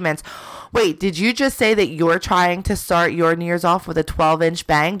opening statements. Wait, did you just say that you're trying to start your New Year's off with a 12-inch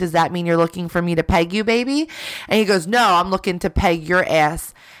bang? Does that mean you're looking for me to peg you, baby? And he goes, no, I'm looking to peg your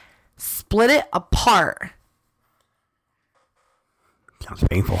ass. Split it apart. Sounds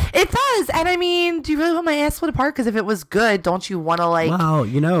painful. It does. And I mean, do you really want my ass split apart? Because if it was good, don't you want to like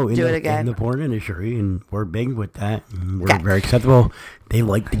do it again? In the porn industry, and we're big with that. We're very acceptable. They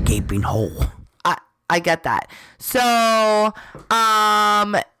like the gaping hole. I get that. So,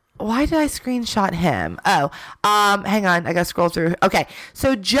 why did I screenshot him? Oh, hang on. I got to scroll through. Okay.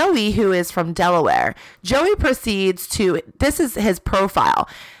 So Joey, who is from Delaware, Joey proceeds to, this is his profile,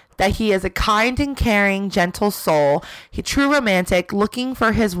 that he is a kind and caring, gentle soul. He true romantic, looking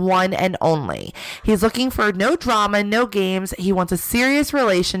for his one and only. He's looking for no drama, no games. He wants a serious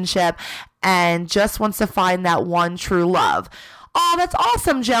relationship and just wants to find that one true love. Oh, that's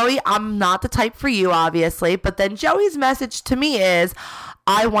awesome, Joey. I'm not the type for you, obviously. But then Joey's message to me is,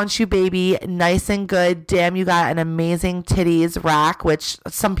 I want you, baby, nice and good. Damn, you got an amazing titties rack, which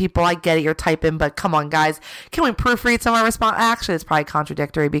some people, I get it, you're typing, but come on, guys. Can we proofread some of our response? Actually, it's probably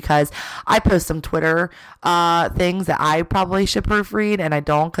contradictory because I post some Twitter things that I probably should proofread, and I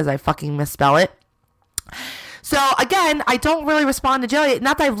don't because I fucking misspell it. So again, I don't really respond to Joey.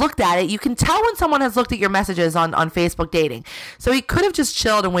 Not that I've looked at it. You can tell when someone has looked at your messages on Facebook dating. So he could have just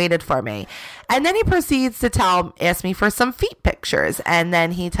chilled and waited for me. And then he proceeds to ask me for some feet pictures. And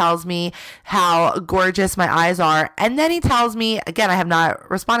then he tells me how gorgeous my eyes are. And then he tells me, again, I have not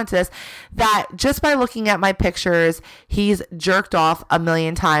responded to this, that just by looking at my pictures, he's jerked off a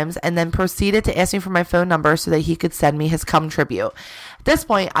million times and then proceeded to ask me for my phone number so that he could send me his cum tribute. At this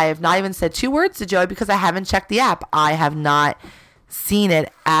point, I have not even said 2 words to Joey because I haven't checked the app. I have not seen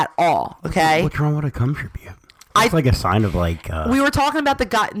it at all. Okay. What's wrong with a cum tribute? It's like a sign of like. We were talking about the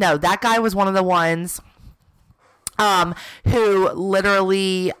guy. No, that guy was one of the ones who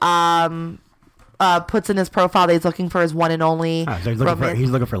literally puts in his profile that he's looking for his one and only. So he's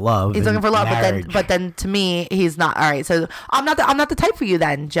looking for love. He's looking for love, but then to me, he's not. All right, so I'm not the type for you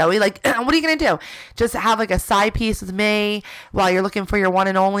then, Joey. Like, what are you gonna do? Just have like a side piece with me while you're looking for your one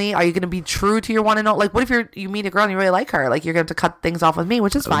and only? Are you gonna be true to your one and only? Like, what if you meet a girl and you really like her? Like, you're gonna have to cut things off with me,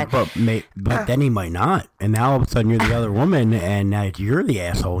 which is fine. But then he might not, and now all of a sudden you're the other woman, and now you're the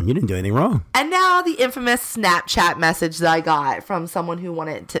asshole, and you didn't do anything wrong. And now the infamous Snapchat message that I got from someone who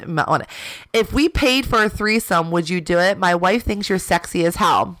wanted to. If we paid for a threesome, would you do it? My wife thinks you're sexy as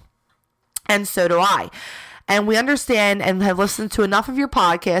hell, and so do I. And we understand and have listened to enough of your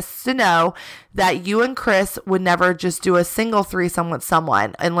podcasts to know that you and Chris would never just do a single threesome with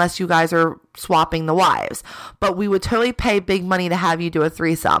someone unless you guys are swapping the wives. But we would totally pay big money to have you do a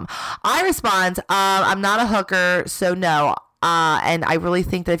threesome. I respond, I'm not a hooker, so no. And I really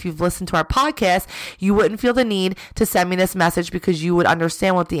think that if you've listened to our podcast, you wouldn't feel the need to send me this message because you would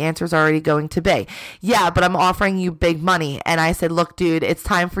understand what the answer is already going to be. Yeah, but I'm offering you big money. And I said, look, dude, it's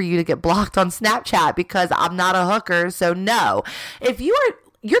time for you to get blocked on Snapchat because I'm not a hooker. So no, if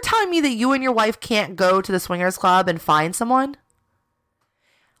you're telling me that you and your wife can't go to the swingers club and find someone?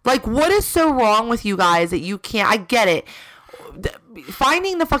 Like, what is so wrong with you guys that you can't? I get it.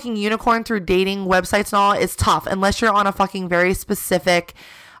 Finding the fucking unicorn through dating websites and all is tough unless you're on a fucking very specific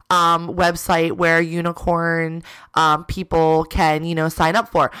website where unicorn people can, sign up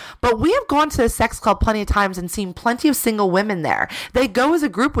for. But we have gone to the sex club plenty of times and seen plenty of single women there. They go as a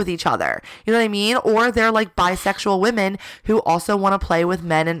group with each other. You know what I mean? Or they're like bisexual women who also want to play with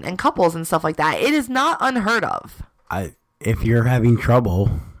men and couples and stuff like that. It is not unheard of. If you're having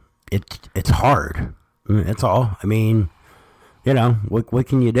trouble, it's hard. That's all. I mean, what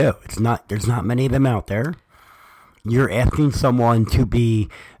can you do? There's not many of them out there. You're asking someone to be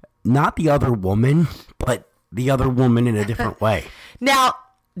not the other woman, but the other woman in a different way. Now,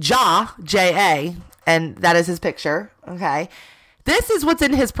 J-A, and that is his picture, okay? This is what's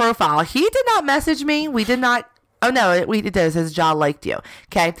in his profile. He did not message me. We did not. Oh, no, it does. His Ja liked you,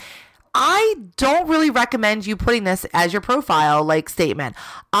 okay? I don't really recommend you putting this as your profile statement.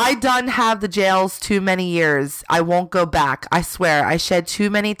 I done have the jails too many years. I won't go back. I swear. I shed too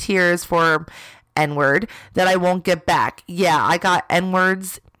many tears for N-word that I won't get back. Yeah, I got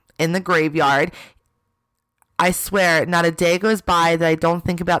N-words in the graveyard. I swear, not a day goes by that I don't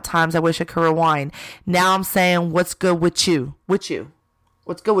think about times I wish I could rewind. Now I'm saying, what's good with you? What's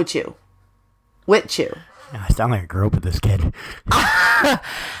good with you? With you. I sound like I grew up with this kid.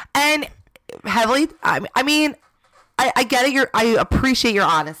 And heavily, I mean, I get it. I appreciate your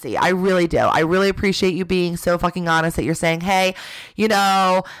honesty. I really do. I really appreciate you being so fucking honest that you're saying, hey,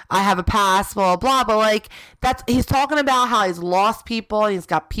 I have a past, blah, blah, but he's talking about how he's lost people. He's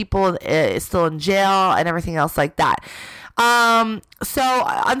got people still in jail and everything else like that. So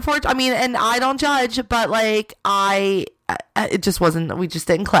unfortunately, and I don't judge, but it just wasn't, we just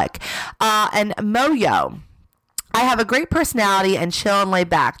didn't click. And Moyo, I have a great personality and chill and lay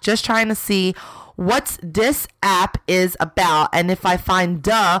back, just trying to see what this app is about. And if I find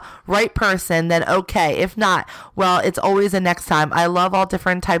the right person, then okay. If not, well, it's always a next time. I love all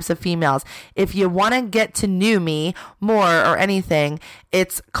different types of females. If you want to get to know me more or anything,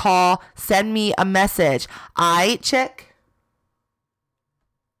 it's send me a message. Chick.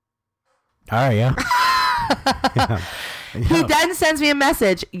 All right, yeah. Yeah. He then sends me a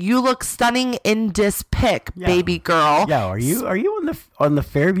message. You look stunning in this pic, baby girl. Yeah, are you on the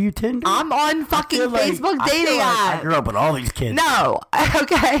Fairview Tinder? I'm on fucking Facebook dating app. I grew up with all these kids. No,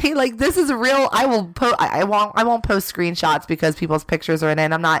 okay, this is real. I will post. I won't post screenshots because people's pictures are in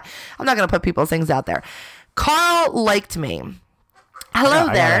it. I'm not gonna put people's things out there. Carl liked me. Hello I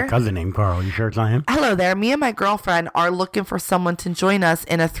got there. a cousin named Carl. You sure it's not him? Hello there. Me and my girlfriend are looking for someone to join us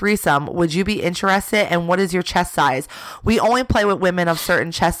in a threesome. Would you be interested? And what is your chest size? We only play with women of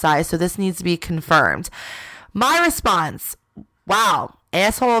certain chest size, so this needs to be confirmed. My response, wow,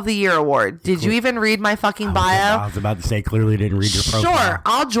 Asshole of the Year award. Did you even read my fucking bio? I was about to say, clearly didn't read your profile. Sure,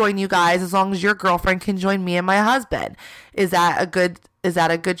 I'll join you guys as long as your girlfriend can join me and my husband. Is that a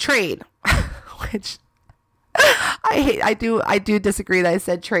good trade? Which I do disagree that I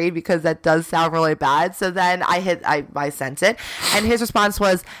said trade because that does sound really bad. So then I sent it, and his response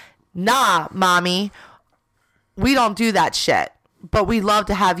was, "Nah, mommy, we don't do that shit, but we'd love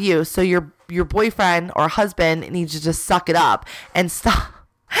to have you. So your boyfriend or husband needs to just suck it up and stop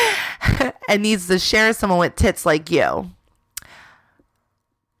and needs to share someone with tits like you."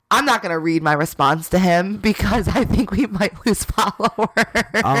 I'm not going to read my response to him because I think we might lose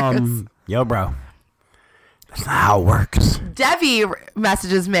followers. Yo, bro. That's not how it works. Debbie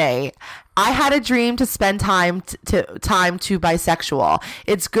messages me. I had a dream to spend time to bisexual.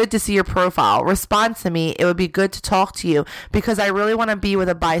 It's good to see your profile. Respond to me. It would be good to talk to you because I really want to be with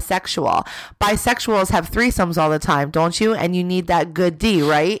a bisexual. Bisexuals have threesomes all the time, don't you? And you need that good D,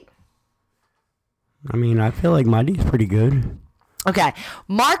 right? I mean, I feel like my D's pretty good. Okay,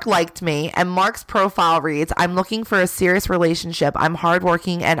 Mark liked me, and Mark's profile reads, I'm looking for a serious relationship. I'm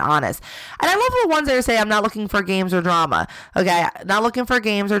hardworking and honest. And I love the ones that say, I'm not looking for games or drama. Okay, not looking for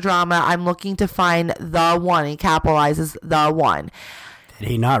games or drama. I'm looking to find the one. He capitalizes the one. Did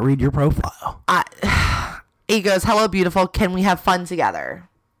he not read your profile? He goes, hello, beautiful. Can we have fun together?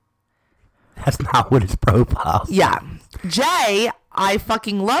 That's not what his profile says. Yeah. Jay, I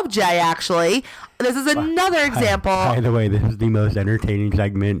fucking love Jay, actually. This is another example. By the way, this is the most entertaining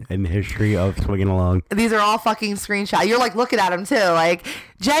segment in the history of Swinging Along. These are all fucking screenshots. You're like looking at him too. Like,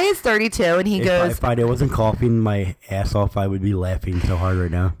 Jay is 32 and he goes, if I wasn't coughing my ass off, I would be laughing so hard right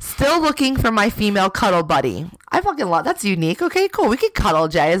now. still looking for my female cuddle buddy. I fucking love, that's unique. Okay, cool. We could cuddle,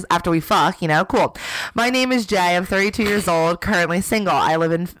 Jay, after we fuck, cool. My name is Jay. I'm 32 years old, currently single. I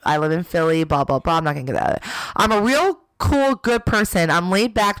live in Philly, blah, blah, blah. I'm not going to get that. I'm a real cool, good person. I'm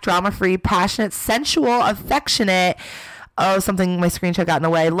laid back, drama-free, passionate, sensual, affectionate. Oh, something, my screenshot got in the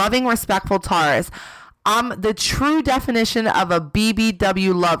way. Loving, respectful Taurus. I'm the true definition of a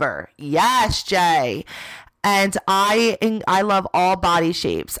BBW lover. Yes, Jay. And I love all body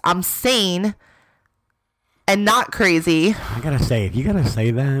shapes. I'm sane and not crazy. I gotta say, if you gotta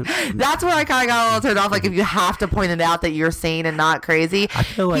say that, that's where I kind of got a little turned off. Like, if you have to point it out that you're sane and not crazy. I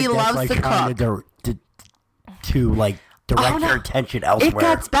feel like he that's loves like to trying cook. to direct your attention elsewhere. It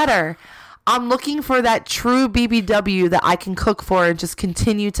gets better. I'm looking for that true BBW that I can cook for and just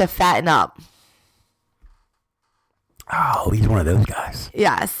continue to fatten up. Oh, he's one of those guys.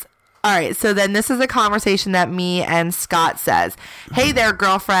 Yes. All right. So then this is a conversation that me and Scott says. Hey there,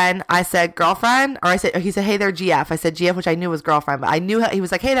 girlfriend. I said, girlfriend? He said, hey there, GF. I said GF, which I knew was girlfriend, but I knew he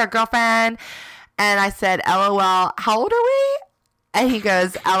was like, hey there, girlfriend. And I said, LOL, how old are we? And he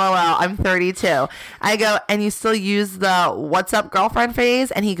goes, LOL, I'm 32. I go, and you still use the what's up girlfriend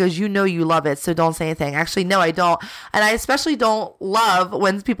phrase? And he goes, you know you love it, so don't say anything. Actually, no, I don't. And I especially don't love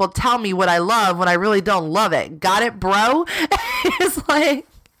when people tell me what I love when I really don't love it. Got it, bro?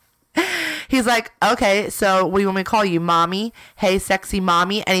 He's like, okay, so what do you want me to call you? Mommy? Hey, sexy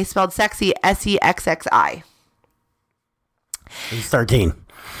mommy. And he spelled sexy SEXXI. He's 13.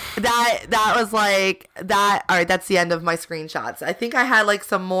 That was like that. All right, that's the end of my screenshots. I think I had like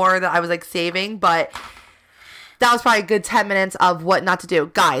some more that I was like saving, but that was probably a good 10 minutes of what not to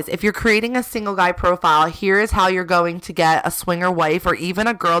do. Guys, if you're creating a single guy profile, here is how you're going to get a swinger wife or even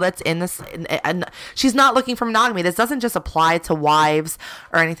a girl that's in this, and she's not looking for monogamy. This doesn't just apply to wives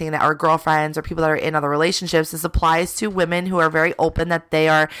or anything that are girlfriends or people that are in other relationships. This applies to women who are very open, that they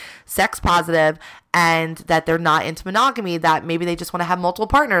are sex positive and that they're not into monogamy, that maybe they just want to have multiple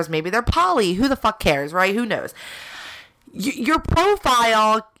partners. Maybe they're poly. Who the fuck cares, right? Who knows? Your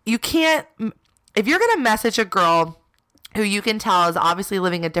profile, you can't... If you're going to message a girl who you can tell is obviously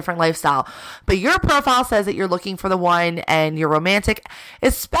living a different lifestyle, but your profile says that you're looking for the one and you're romantic,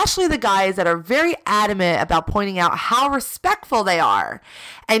 especially the guys that are very adamant about pointing out how respectful they are,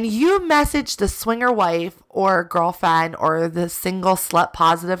 and you message the swinger wife or girlfriend or the single slut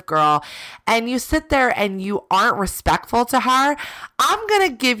positive girl, and you sit there and you aren't respectful to her, I'm going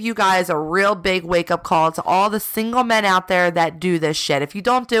to give you guys a real big wake up call to all the single men out there that do this shit. If you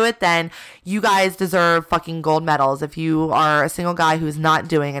don't do it, then you guys deserve fucking gold medals. If you are a single guy who's not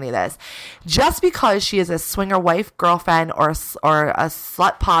doing any of this, just because she is a swinger wife, girlfriend, or a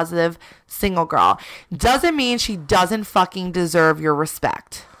slut positive single girl doesn't mean she doesn't fucking deserve your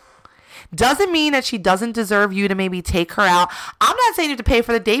respect. Doesn't mean that she doesn't deserve you to maybe take her out. I'm not saying you have to pay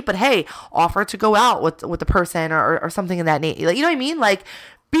for the date, but hey, offer to go out with the person or something in that nature. Like, you know what I mean? Like,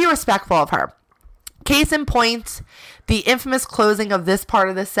 be respectful of her. Case in point, the infamous closing of this part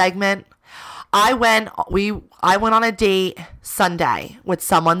of the segment. I went on a date Sunday with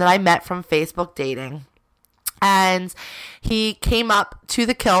someone that I met from Facebook dating. And he came up to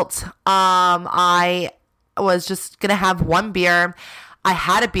the Kilt. I was just going to have one beer. I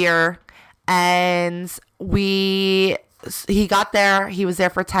had a beer, and he got there. He was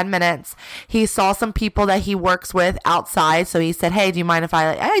there for 10 minutes. He saw some people that he works with outside. So he said, hey, do you mind if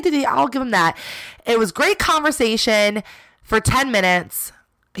I'll give him that. It was great conversation for 10 minutes.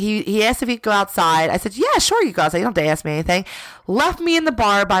 He asked if he could go outside. I said, yeah, sure, you go outside. You don't have to ask me anything. Left me in the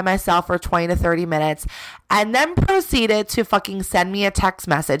bar by myself for 20 to 30 minutes and then proceeded to fucking send me a text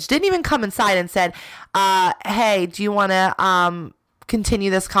message. Didn't even come inside and said, hey, do you want to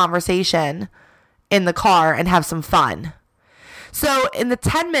continue this conversation in the car and have some fun? So in the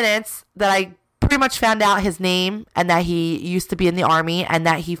 10 minutes that I pretty much found out his name and that he used to be in the army and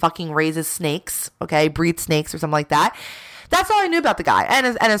that he fucking raises snakes, okay, breeds snakes or something like that. That's all I knew about the guy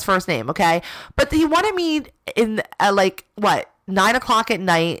and his first name, okay? But he wanted me in 9 o'clock at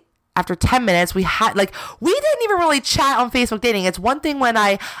night. After 10 minutes, we didn't even really chat on Facebook dating. It's one thing when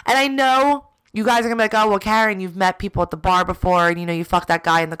I know you guys are going to be like, oh, well, Karen, you've met people at the bar before and, you fucked that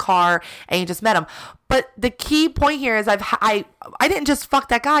guy in the car and you just met him. But the key point here is I didn't just fuck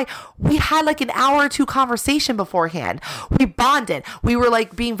that guy. We had like an hour or two conversation beforehand. We bonded. We were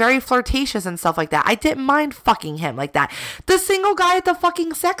like being very flirtatious and stuff like that. I didn't mind fucking him like that. The single guy at the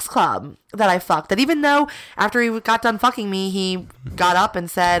fucking sex club that I fucked, that even though after he got done fucking me, he got up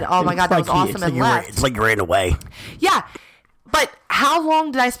and said, oh my God, that was awesome and left. It's like you ran away. Yeah. But how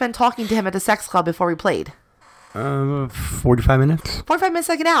long did I spend talking to him at the sex club before we played? 45 minutes. 45 minutes,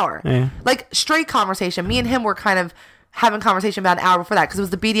 like an hour. Yeah. Like straight conversation. Me and him were kind of having conversation about an hour before that because it was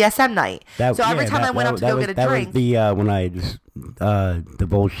the BDSM night. Every time I went up to go get a drink. That was when I just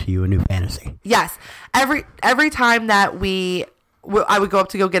divulged to you a new fantasy. Yes. Every time that I would go up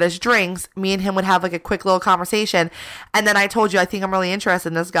to go get us drinks, me and him would have like a quick little conversation. And then I told you, I think I'm really interested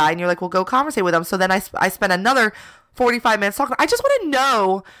in this guy. And you're like, well, go conversate with him. So then I spent another 45 minutes talking. I just want to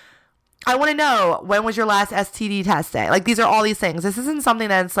know. I want to know, when was your last STD test day? Like, these are all these things. This isn't something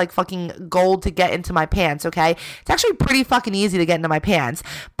that's like fucking gold to get into my pants, okay? It's actually pretty fucking easy to get into my pants,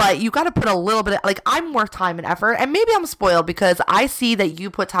 but you got to put a little bit of, like, I'm worth time and effort, and maybe I'm spoiled because I see that you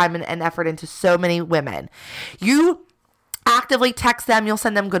put time and effort into so many women. You actively text them. You'll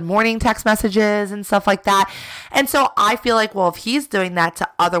send them good morning text messages and stuff like that. And so I feel like, well, if he's doing that to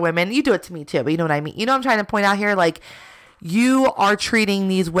other women, you do it to me too, but you know what I mean? You know what I'm trying to point out here? Like, you are treating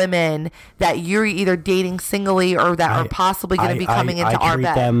these women that you're either dating singly or that are possibly going to be coming into our bed.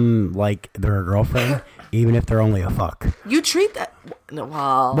 I treat them like they're a girlfriend, even if they're only a fuck. You treat that...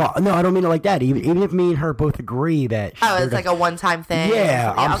 Well, no, I don't mean it like that. Even if me and her both agree that... it's like a one-time thing.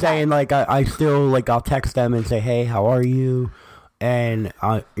 Yeah, I'm saying, like, I still, like, I'll text them and say, hey, how are you? And,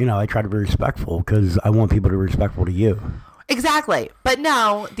 I try to be respectful because I want people to be respectful to you. Exactly. But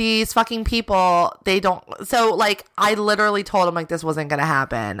no, these fucking people, they don't. So, like, I literally told him, like, this wasn't going to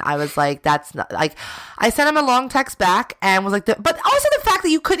happen. I was like, that's not, like, I sent him a long text back and was like, but also the fact that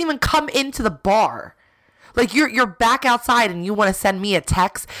you couldn't even come into the bar. Like, you're back outside and you want to send me a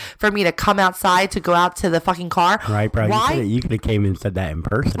text for me to come outside to go out to the fucking car. Right, bro. Why? You could have came and said that in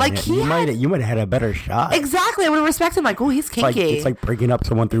person. Like, you might have had a better shot. Exactly. I would have respected him. Like, oh, he's kinky. It's like breaking up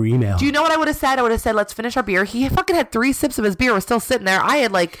someone through email. Do you know what I would have said? I would have said, let's finish our beer. He fucking had 3 sips of his beer. Was still sitting there. I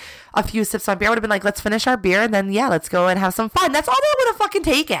had like a few sips on beer. I would have been like, let's finish our beer. And then, yeah, let's go and have some fun. That's all they would have fucking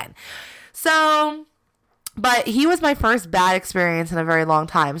taken. So... But he was my first bad experience in a very long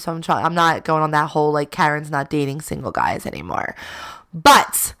time. So I'm not going on that whole, like, Karen's not dating single guys anymore.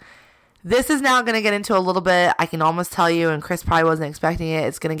 But this is now going to get into a little bit, I can almost tell you, and Chris probably wasn't expecting it.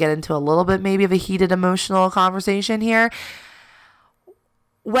 It's going to get into a little bit maybe of a heated emotional conversation here.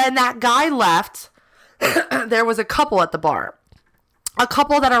 When that guy left, there was a couple at the bar. A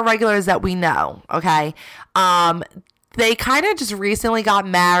couple that are regulars that we know, okay? They kind of just recently got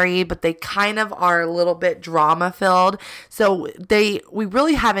married, but they kind of are a little bit drama filled. So we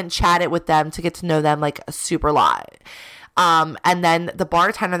really haven't chatted with them to get to know them like a super lot. And then the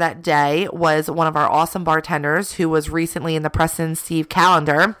bartender that day was one of our awesome bartenders who was recently in the Preston Steve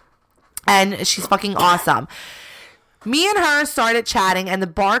calendar. And she's fucking awesome. me and her started chatting and the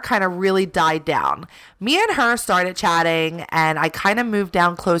bar kind of really died down. Me and her started chatting and I kind of moved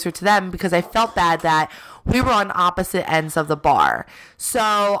down closer to them because I felt bad that we were on opposite ends of the bar.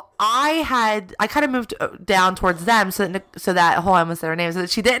 So I kind of moved down towards them so that hold on, I almost said her name, so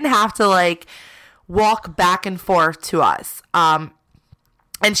that she didn't have to like walk back and forth to us. And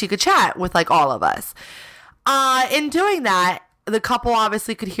she could chat with like all of us. In doing that, the couple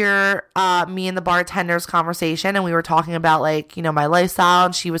obviously could hear me and the bartender's conversation, and we were talking about like, you know, my lifestyle,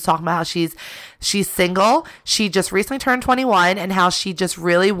 and she was talking about how she's single. She just recently turned 21 and how she just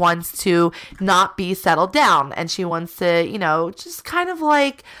really wants to not be settled down, and she wants to, you know, just kind of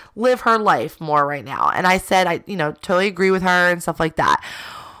like live her life more right now. And I said, I, you know, totally agree with her and stuff like that.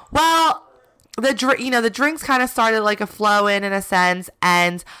 Well, the drinks kind of started like a flow in a sense,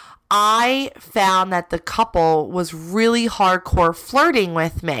 and I found that the couple was really hardcore flirting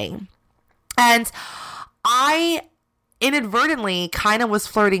with me. And I inadvertently kind of was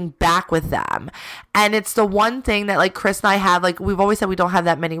flirting back with them. And it's the one thing that like Chris and I have, like we've always said we don't have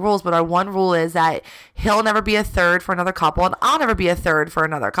that many rules, but our one rule is that he'll never be a third for another couple and I'll never be a third for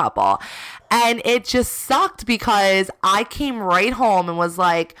another couple. And it just sucked because I came right home and was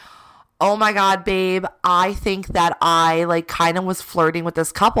like, oh my God, babe, I think that I like kind of was flirting with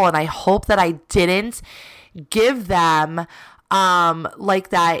this couple and I hope that I didn't give them like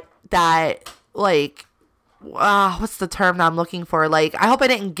that like what's the term that I'm looking for? Like I hope I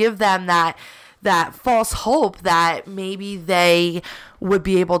didn't give them that false hope that maybe they would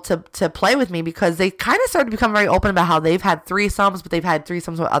be able to play with me, because they kind of started to become very open about how they've had threesomes, but they've had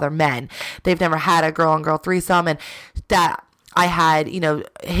threesomes with other men. They've never had a girl on girl threesome, and that I had, you know,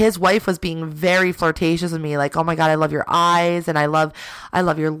 his wife was being very flirtatious with me, like, oh my God, I love your eyes and I love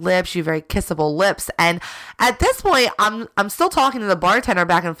your lips. You have very kissable lips. And at this point, I'm still talking to the bartender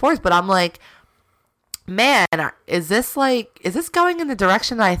back and forth, but I'm like, man, is this going in the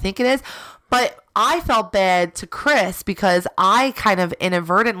direction that I think it is? But I felt bad to Chris because I kind of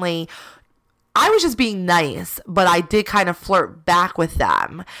inadvertently, I was just being nice, but I did kind of flirt back with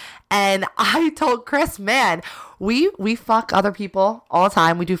them. And I told Chris, man, we fuck other people all the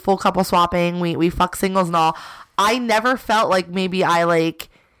time. We do full couple swapping. We fuck singles and all. I never felt like maybe I like,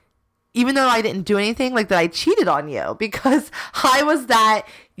 even though I didn't do anything, like that I cheated on you, because I was that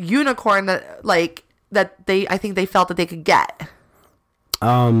unicorn that like that I think they felt that they could get.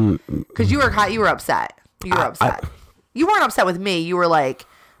 Because you were upset. You were upset. You weren't upset with me. You were like,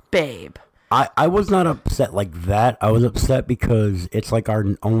 babe. I was not upset like that. I was upset because it's like our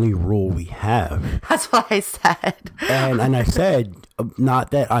only rule we have. That's what I said. And I said,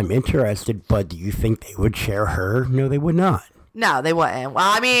 not that I'm interested, but do you think they would share her? No, they would not. No, they wouldn't. Well,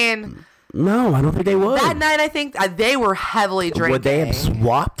 I mean, no, I don't think they would. That night, I think they were heavily drinking. Would they have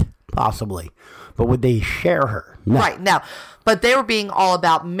swapped? Possibly. But would they share her? No. Right, no. But they were being all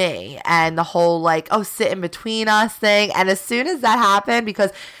about me and the whole like, oh, sit in between us thing. And as soon as that happened,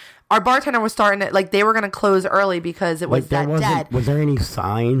 because our bartender was starting to, like, they were going to close early because it was that dead. Was there any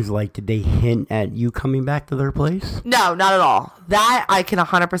signs, like, did they hint at you coming back to their place? No, not at all. That I can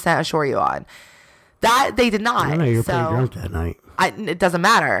 100% assure you on. That they did not. I know you were pretty drunk that night. It doesn't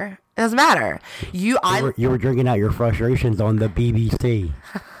matter. It doesn't matter. You were drinking out your frustrations on the BBC.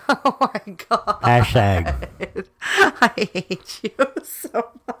 Oh my God. Hashtag. I hate you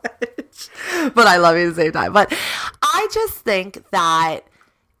so much. But I love you at the same time. But I just think that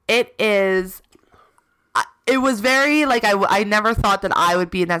it was very, like, I never thought that I would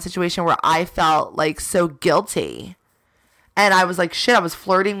be in that situation where I felt, like, so guilty. And I was like, shit, I was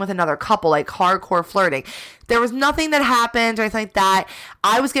flirting with another couple, like, hardcore flirting. There was nothing that happened or anything like that.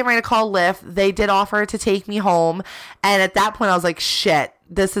 I was getting ready to call Lyft. They did offer to take me home. And at that point, I was like, shit,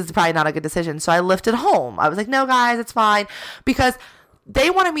 this is probably not a good decision. So I lifted home. I was like, no, guys, it's fine. Because they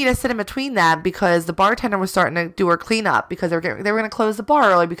wanted me to sit in between them because the bartender was starting to do her cleanup because they were going to close the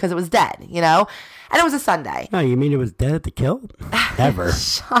bar early because it was dead, you know? And it was a Sunday. No, you mean it was dead at the kill? Never.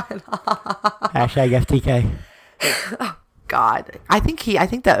 Shut up. Hashtag FTK. Oh, God. I think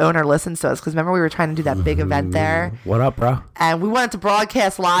the owner listens to us because remember we were trying to do that big event there? What up, bro? And we wanted to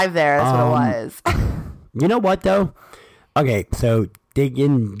broadcast live there. That's what it was. You know what, though? Okay, so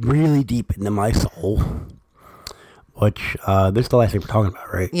digging really deep into my soul. Which, this is the last thing we're talking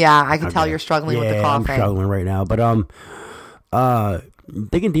about, right? Yeah, I can tell you're struggling with the coughing. I'm struggling right now. But,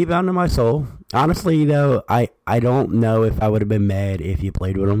 digging deep out into my soul. Honestly, though, I don't know if I would have been mad if you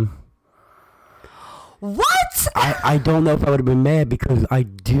played with him. What? I don't know if I would have been mad because I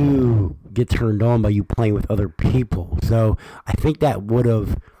do get turned on by you playing with other people. So, I think that would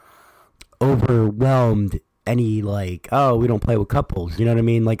have overwhelmed any like, oh, we don't play with couples. You know what I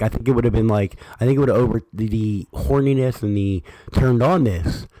mean? Like, I think it would have been like, I think it would have over the horniness and the turned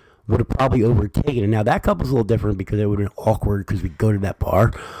onness would have probably overtaken it. Now that couple's a little different because it would have been awkward because we go to that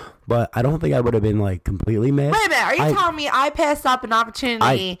bar. But I don't think I would have been like completely mad. Wait a minute, are you telling me I passed up an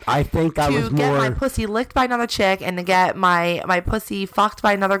opportunity I think I was to get more my pussy licked by another chick and to get my pussy fucked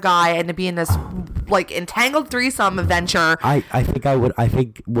by another guy and to be in this like entangled threesome adventure? I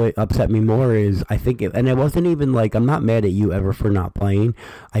think what upset me more is and it wasn't even like, I'm not mad at you ever for not playing.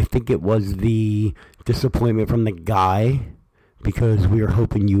 I think it was the disappointment from the guy because we were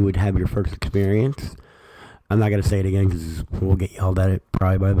hoping you would have your first experience. I'm not gonna say it again because we'll get yelled at it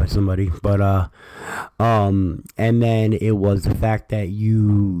probably by somebody. But and then it was the fact that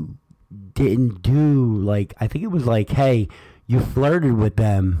you didn't do like, I think it was like, hey, you flirted with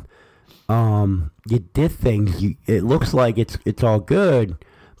them, you did things. It looks like it's all good,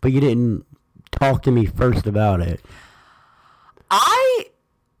 but you didn't talk to me first about it.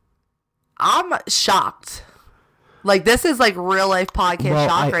 I'm shocked. Like, this is like real life podcast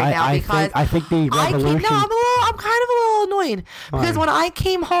shock right now because I think the revolution. I'm kind of a little annoyed because when I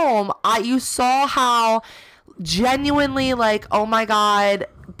came home, you saw how genuinely like, oh my God,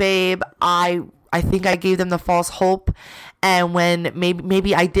 babe, I think I gave them the false hope. And when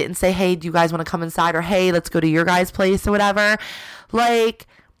maybe I didn't say, hey, do you guys want to come inside, or hey, let's go to your guys' place or whatever, like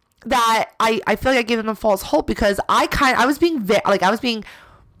that, I feel like I gave them the false hope because I was being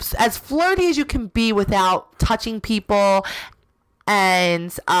as flirty as you can be without touching people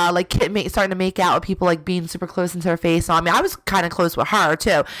and starting to make out with people, like being super close into their face. So I mean, I was kind of close with her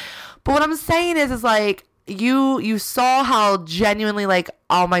too. But what I'm saying is like you saw how genuinely like,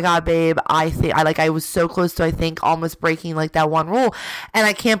 oh my God, babe, I was so close to, I think, almost breaking like that one rule, and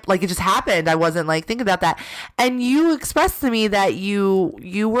I can't, like, it just happened. I wasn't like thinking about that, and you expressed to me that you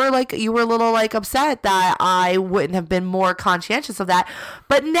were a little like upset that I wouldn't have been more conscientious of that.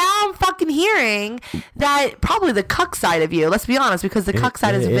 But now I'm fucking hearing that probably the cuck side of you, let's be honest, because the cuck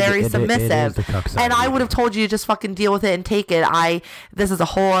side is very submissive, and I would have told you to just fucking deal with it and take it. This is a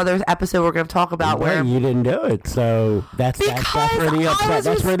whole other episode we're going to talk about where you didn't do it, so that's where the upset.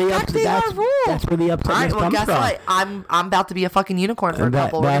 That's where the upset. That's where the upset comes from. Guess what? I'm about to be a fucking unicorn for a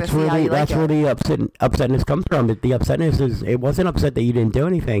couple. That's where the upsetness comes from. The upsetness is, it wasn't upset that you didn't do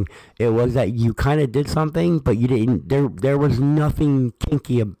anything. It was that you kind of did something, but you didn't. There was nothing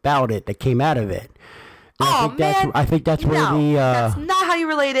kinky about it that came out of it. And I think that's where that's not how you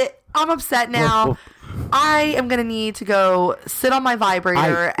relate it. I'm upset now. I am going to need to go sit on my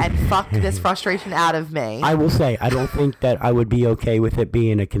vibrator and fuck this frustration out of me. I will say, I don't think that I would be okay with it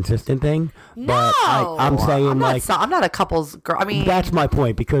being a consistent thing. But I'm saying, I'm not a couple's girl. I mean, that's my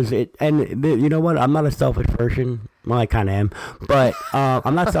point, because you know what? I'm not a selfish person. Well, I kind of am. But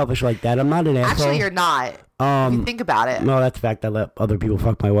I'm not selfish like that. I'm not an asshole. Actually, you're not. If you think about it. No, that's a fact. I let other people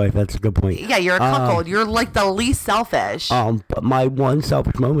fuck my wife. That's a good point. Yeah, you're a cuckold. You're like the least selfish. But my one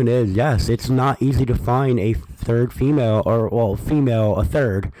selfish moment is, yes, it's not easy to find a third female, female a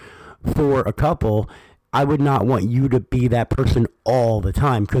third for a couple. I would not want you to be that person all the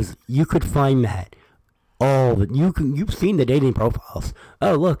time, because you could find that you've seen the dating profiles.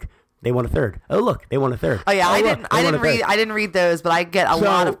 Oh, look, they want a third. Oh, look, they want a third. Oh yeah, I didn't read those, but I get a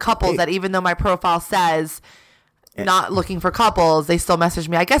lot of couples that, even though my profile says not looking for couples, they still message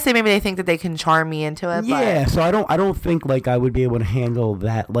me. I guess maybe they think that they can charm me into it. Yeah, so I don't think like I would be able to handle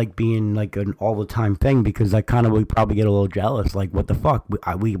that, like being like an all the time thing, because I kind of would probably get a little jealous. Like, what the fuck?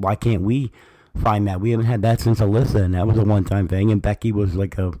 Why can't we find that? We haven't had that since Alyssa, and that was a one time thing, and Becky was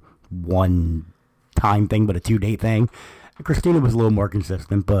like a one time thing, but a 2-date thing. Christina was a little more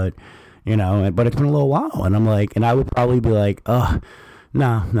consistent, but it's been a little while, and I'm like, and I would probably be like,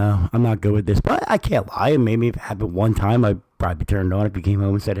 no, I'm not good with this. But I can't lie, and maybe if it happened one time, I'd probably be turned on if you came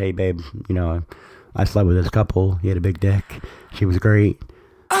home and said, hey babe, I slept with this couple, he had a big dick, she was great.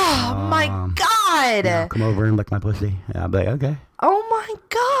 Oh my God, come over and lick my pussy. Yeah, I'd be like, okay. Oh my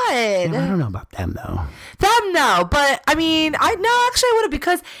God. I don't know about them though. Them, no, but I mean, I would have,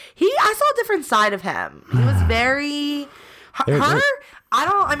 because I saw a different side of him. He was very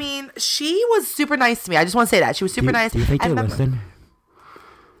she was super nice to me. I just want to say that. She was super nice. Do you think they listen?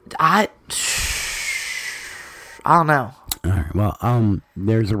 I don't know. All right. Well,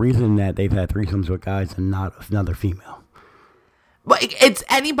 there's a reason that they've had threesomes with guys and not another female. But it's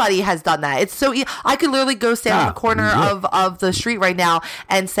anybody has done that. It's so I could literally go stand on the corner of the street right now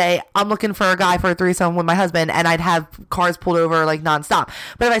and say, I'm looking for a guy for a threesome with my husband, and I'd have cars pulled over like nonstop.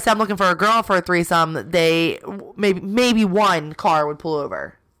 But if I said I'm looking for a girl for a threesome, they maybe one car would pull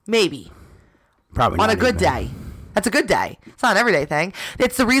over. Maybe. Probably on a good day. That's a good day. It's not an everyday thing.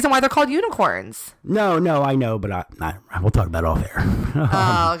 It's the reason why they're called unicorns. No, I know, but we'll talk about it off air.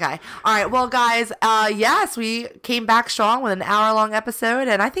 Oh, okay. All right. Well, guys, yes, we came back strong with an hour-long episode,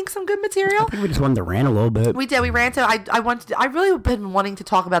 and I think some good material. I think we just wanted to rant a little bit. We did. We ranted. I really been wanting to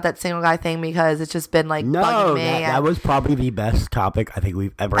talk about that single guy thing because it's just been like bugging me. That was probably the best topic I think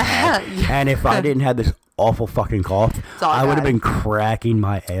we've ever had. Yeah. And if I didn't have this awful fucking cough, I would have been cracking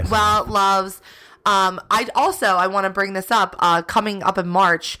my ass. Well, loves. I want to bring this up. Coming up in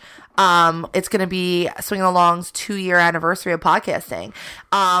March, it's going to be Swinging Along's 2-year anniversary of podcasting.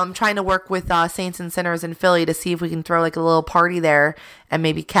 Trying to work with Saints and Sinners in Philly to see if we can throw like a little party there, and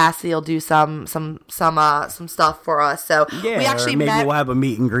maybe Cassie will do some stuff for us. So yeah, we actually maybe we'll have a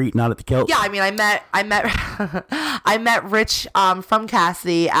meet and greet, not at the Kilt. Yeah, I mean, I met I met Rich from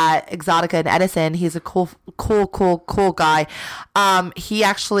Cassidy at Exotica in Edison. He's a cool guy. He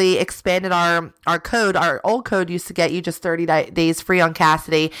actually expanded our code. Our old code used to get you just 30 days free on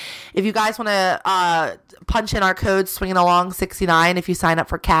Cassidy. If you guys want to punch in our code Swinging Along 69 if you sign up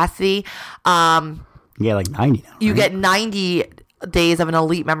for Cassidy, yeah, like 90 now, you get 90 days of an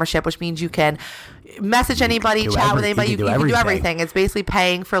elite membership, which means you can message anybody, chat with anybody. You can do everything. It's basically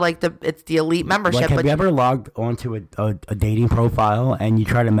paying for like it's the elite membership. Like, have you ever logged onto a dating profile and you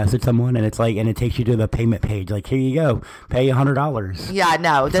try to message someone and it takes you to the payment page? Like, here you go, pay $100. Yeah,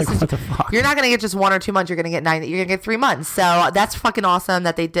 no, this is what the fuck. You're not gonna get just 1 or 2 months. You're gonna get 90. You're gonna get 3 months. So that's fucking awesome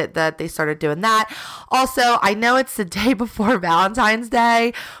that they started doing that. Also, I know it's the day before Valentine's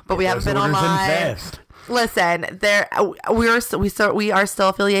Day, but we haven't been online. Listen, we are still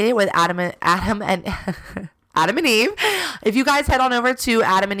affiliated with Adam and Adam and Eve. If you guys head on over to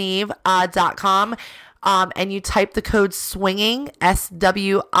adamandeve.com and you type the code SWINGING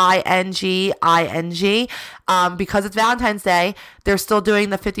SWINGING, because it's Valentine's Day, they're still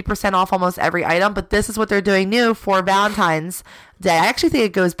doing the 50% off almost every item. But this is what they're doing new for Valentine's Day. I actually think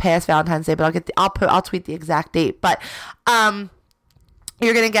it goes past Valentine's Day, but I'll tweet the exact date. But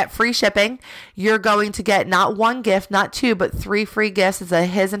you're going to get free shipping. You're going to get not 1 gift, not 2, but 3 free gifts. It's a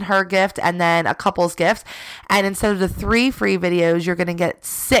his and her gift and then a couple's gift. And instead of the 3 free videos, you're going to get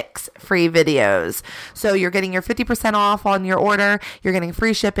 6 free videos. So you're getting your 50% off on your order. You're getting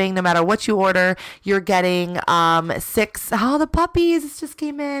free shipping no matter what you order. You're getting 6. Oh, the puppies just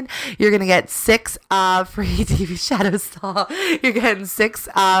came in. You're going to get 6 free DVD Shadow Stall. You're getting 6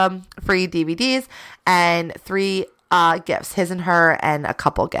 free DVDs and 3 gifts, his and her, and a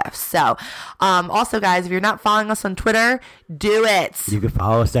couple gifts. So, also, guys, if you're not following us on Twitter, do it. You can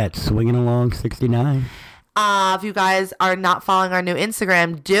follow us at Swinging Along 69. If you guys are not following our new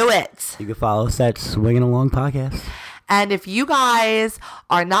Instagram, do it. You can follow us at Swinging Along Podcast. And if you guys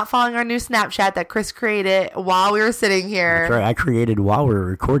are not following our new Snapchat that Chris created while we were sitting here. That's right, I created while we were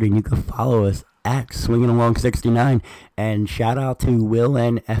recording. You can follow us at Swinging Along 69. And shout out to Will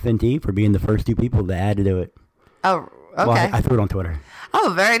and F&D for being the first 2 people to add to it. Oh, okay. Well, I threw it on Twitter.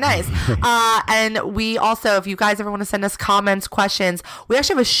 Oh, very nice. And we also, if you guys ever want to send us comments, questions, we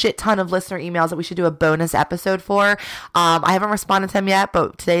actually have a shit ton of listener emails that we should do a bonus episode for. I haven't responded to them yet,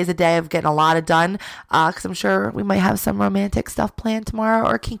 but today is a day of getting a lot of done because I'm sure we might have some romantic stuff planned tomorrow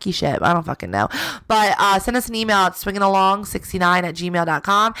or kinky shit. I don't fucking know. But send us an email at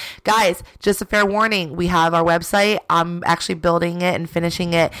swingingalong69@gmail.com. Guys, just a fair warning, we have our website. I'm actually building it and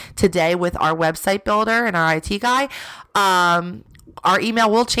finishing it today with our website builder and our IT guy. Our email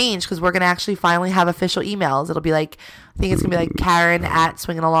will change because we're going to actually finally have official emails. It'll be like, I think it's going to be like Karen at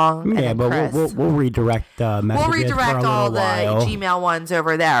Swinging Along. Yeah, but we'll redirect messages. We'll redirect all the while. Gmail ones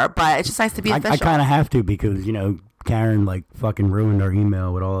over there, but it's just nice to be official. I kind of have to because, Karen fucking ruined our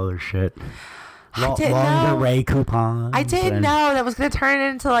email with all other shit. Lingerie coupons. I didn't know that was going to turn it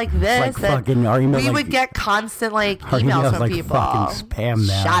into this. Fucking our email, we would get constant emails from people. Fucking spam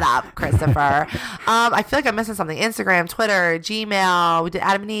now. Shut up, Christopher. I feel like I'm missing something. Instagram, Twitter, Gmail. We did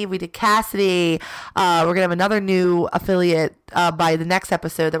Adam and Eve. We did Cassidy. We're going to have another new affiliate by the next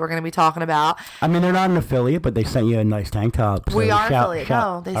episode that we're going to be talking about. I mean, they're not an affiliate, but they sent you a nice tank top. So we are affiliate.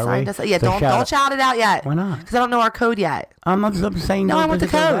 No, they signed us. Yeah, so don't shout it out yet. Why not? Because I don't know our code yet. I'm saying no. I want the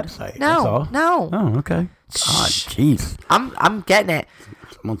code. Website. No. Oh, okay. God, jeez. I'm getting it.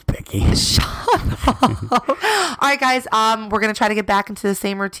 Someone's picky. Shut up. All right, guys. We're gonna try to get back into the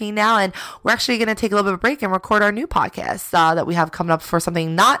same routine now, and we're actually gonna take a little bit of a break and record our new podcast that we have coming up for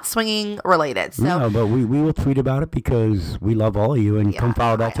something not swinging related. So, no, but we will tweet about it because we love all of you, and come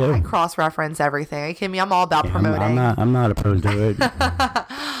follow that too. I cross-reference everything. Are you kidding me? I'm all about promoting. I'm not opposed to it. All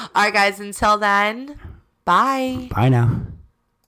right, guys. Until then, bye. Bye now.